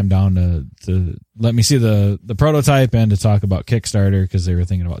 he had come down to let me see the prototype and to talk about Kickstarter, because they were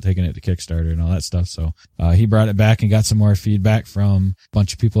thinking about taking it to Kickstarter and all that stuff. So, he brought it back and got some more feedback from a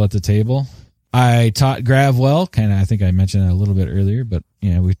bunch of people at the table. I taught Gravwell, I think I mentioned it a little bit earlier, but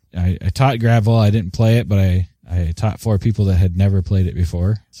I taught Gravwell. I didn't play it, but I taught 4 people that had never played it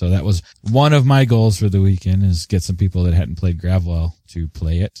before. So that was one of my goals for the weekend, is get some people that hadn't played Gravwell to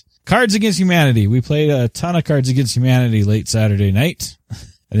play it. Cards Against Humanity. We played a ton of Cards Against Humanity late Saturday night.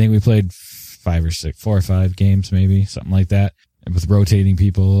 I think we played 4 or 5 games, maybe something like that, with rotating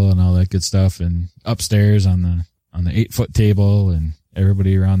people and all that good stuff, and upstairs on the 8-foot table and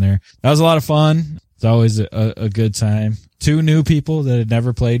everybody around there. That was a lot of fun. It's always a good time. 2 new people that had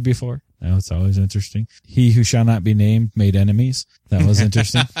never played before. That was always interesting. He who shall not be named made enemies. That was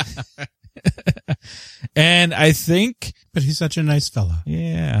interesting. And I think, but he's such a nice fella.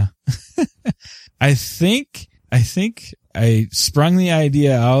 Yeah. I think I sprung the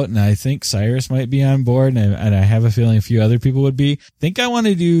idea out, and I think Cyrus might be on board, and I have a feeling a few other people would be. I think I want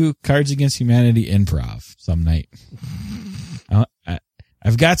to do Cards Against Humanity improv some night.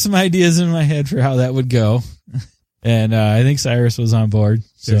 I've got some ideas in my head for how that would go. And I think Cyrus was on board.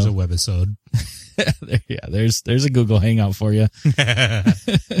 So. There's a webisode. Yeah, there's a Google Hangout for you.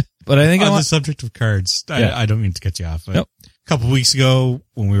 But I think on the subject of cards, yeah. I don't mean to cut you off. But nope. A couple of weeks ago,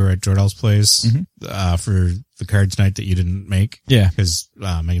 when we were at Jordal's place for the cards night that you didn't make, because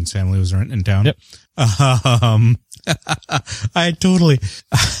Megan's family was in town. Yep. I totally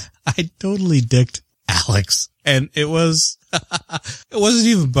dicked Alex, and it wasn't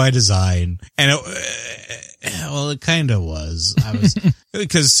even by design, and it kind of was.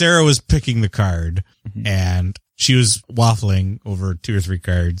 Because Sarah was picking the card, and she was waffling over 2 or 3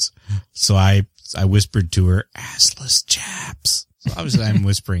 cards, so I whispered to her, "Assless chaps." So obviously I'm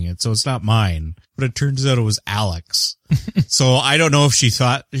whispering it, so it's not mine, but it turns out it was Alex. So I don't know if she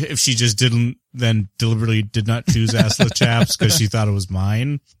just deliberately did not choose assless chaps because she thought it was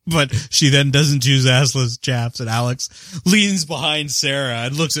mine, but she then doesn't choose assless chaps, and Alex leans behind Sarah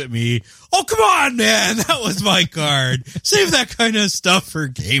and looks at me. "Oh, come on, man. That was my card. Save that kind of stuff for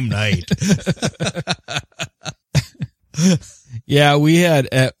game night." Yeah, we had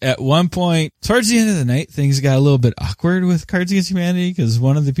at one point towards the end of the night, things got a little bit awkward with Cards Against Humanity, because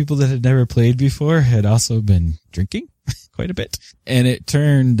one of the people that had never played before had also been drinking quite a bit, and it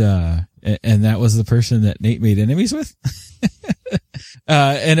turned and that was the person that Nate made enemies with.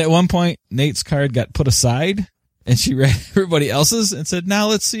 And at one point, Nate's card got put aside, and she read everybody else's and said, "Now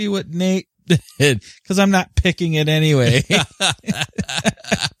let's see what Nate did, because I'm not picking it anyway."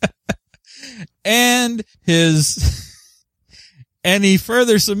 And he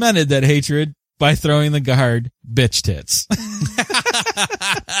further cemented that hatred by throwing the card bitch tits.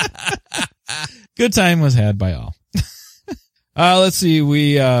 Good time was had by all. Let's see.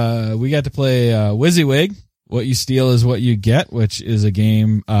 We got to play WYSIWYG. What you steal is what you get, which is a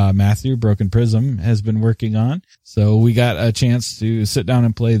game Matthew Broken Prism has been working on. So we got a chance to sit down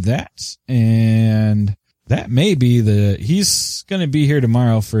and play that. And That may be he's going to be here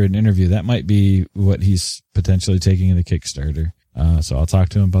tomorrow for an interview. That might be what he's potentially taking in the Kickstarter. So I'll talk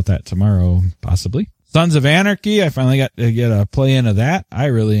to him about that tomorrow, possibly. Sons of Anarchy, I finally got to get a play into that. I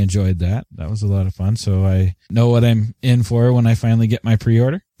really enjoyed that. That was a lot of fun. So I know what I'm in for when I finally get my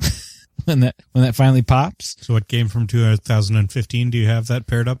pre-order. when that finally pops. So what game from 2015 do you have that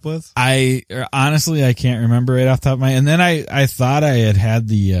paired up with? Honestly, I can't remember right off the top of my head. And then I thought I had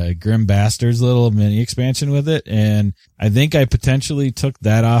the Grim Bastards little mini expansion with it, and I think I potentially took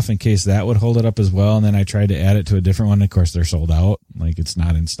that off in case that would hold it up as well. And then I tried to add it to a different one. Of course, they're sold out. Like, it's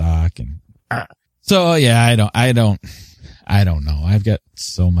not in stock. And so yeah, I don't know. I've got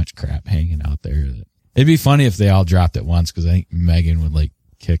so much crap hanging out there that it'd be funny if they all dropped at once, because I think Megan would like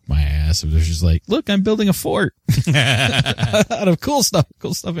kick my ass if there's just like, look, I'm building a fort out of cool stuff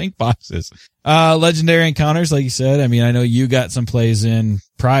ink boxes. Legendary Encounters, like you said. I mean, I know you got some plays in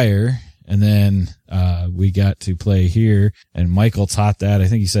prior, and then we got to play here, and Michael taught that. I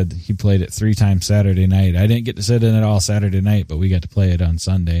think he said he played it 3 times Saturday night. I didn't get to sit in it all Saturday night, but we got to play it on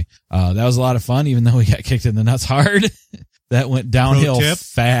Sunday. That was a lot of fun, even though we got kicked in the nuts hard. That went downhill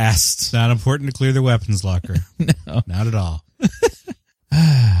fast. It's not important to clear the weapons locker. No. Not at all.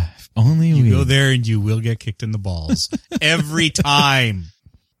 Only you go there and you will get kicked in the balls every time.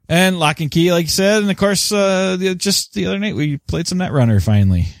 And Lock and Key, like you said, and of course, just the other night we played some Netrunner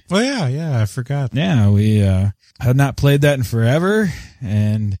finally. Oh yeah, I forgot. Yeah, we had not played that in forever,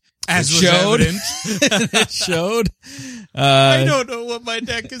 and as it showed. It showed. I don't know what my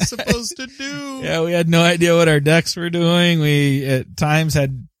deck is supposed to do. Yeah, we had no idea what our decks were doing. We at times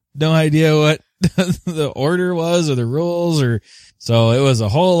had no idea what the order was or the rules, or so it was a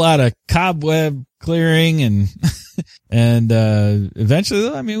whole lot of cobweb clearing, and eventually,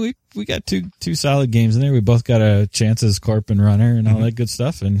 I mean, we got two solid games in there. We both got a chances, Corp and Runner, and all that good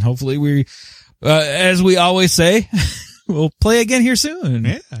stuff. And hopefully we, as we always say, we'll play again here soon.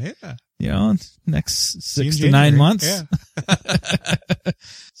 Yeah. You know, next 6 to 9 months. Yeah.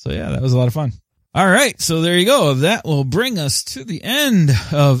 So yeah, that was a lot of fun. All right. So there you go. That will bring us to the end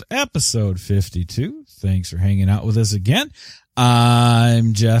of episode 52. Thanks for hanging out with us again.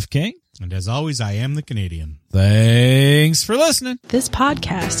 I'm Jeff King. And as always, I am the Canadian. Thanks for listening. This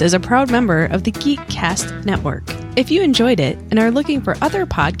podcast is a proud member of the Geekcast Network. If you enjoyed it and are looking for other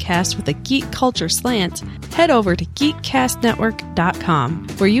podcasts with a geek culture slant, head over to geekcastnetwork.com,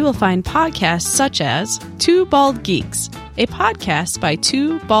 where you will find podcasts such as Two Bald Geeks, a podcast by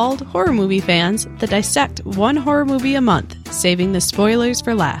 2 bald horror movie fans that dissect one horror movie a month, saving the spoilers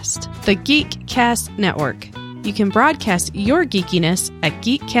for last. The Geekcast Network. You can broadcast your geekiness at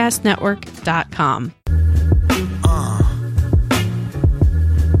geekcastnetwork.com.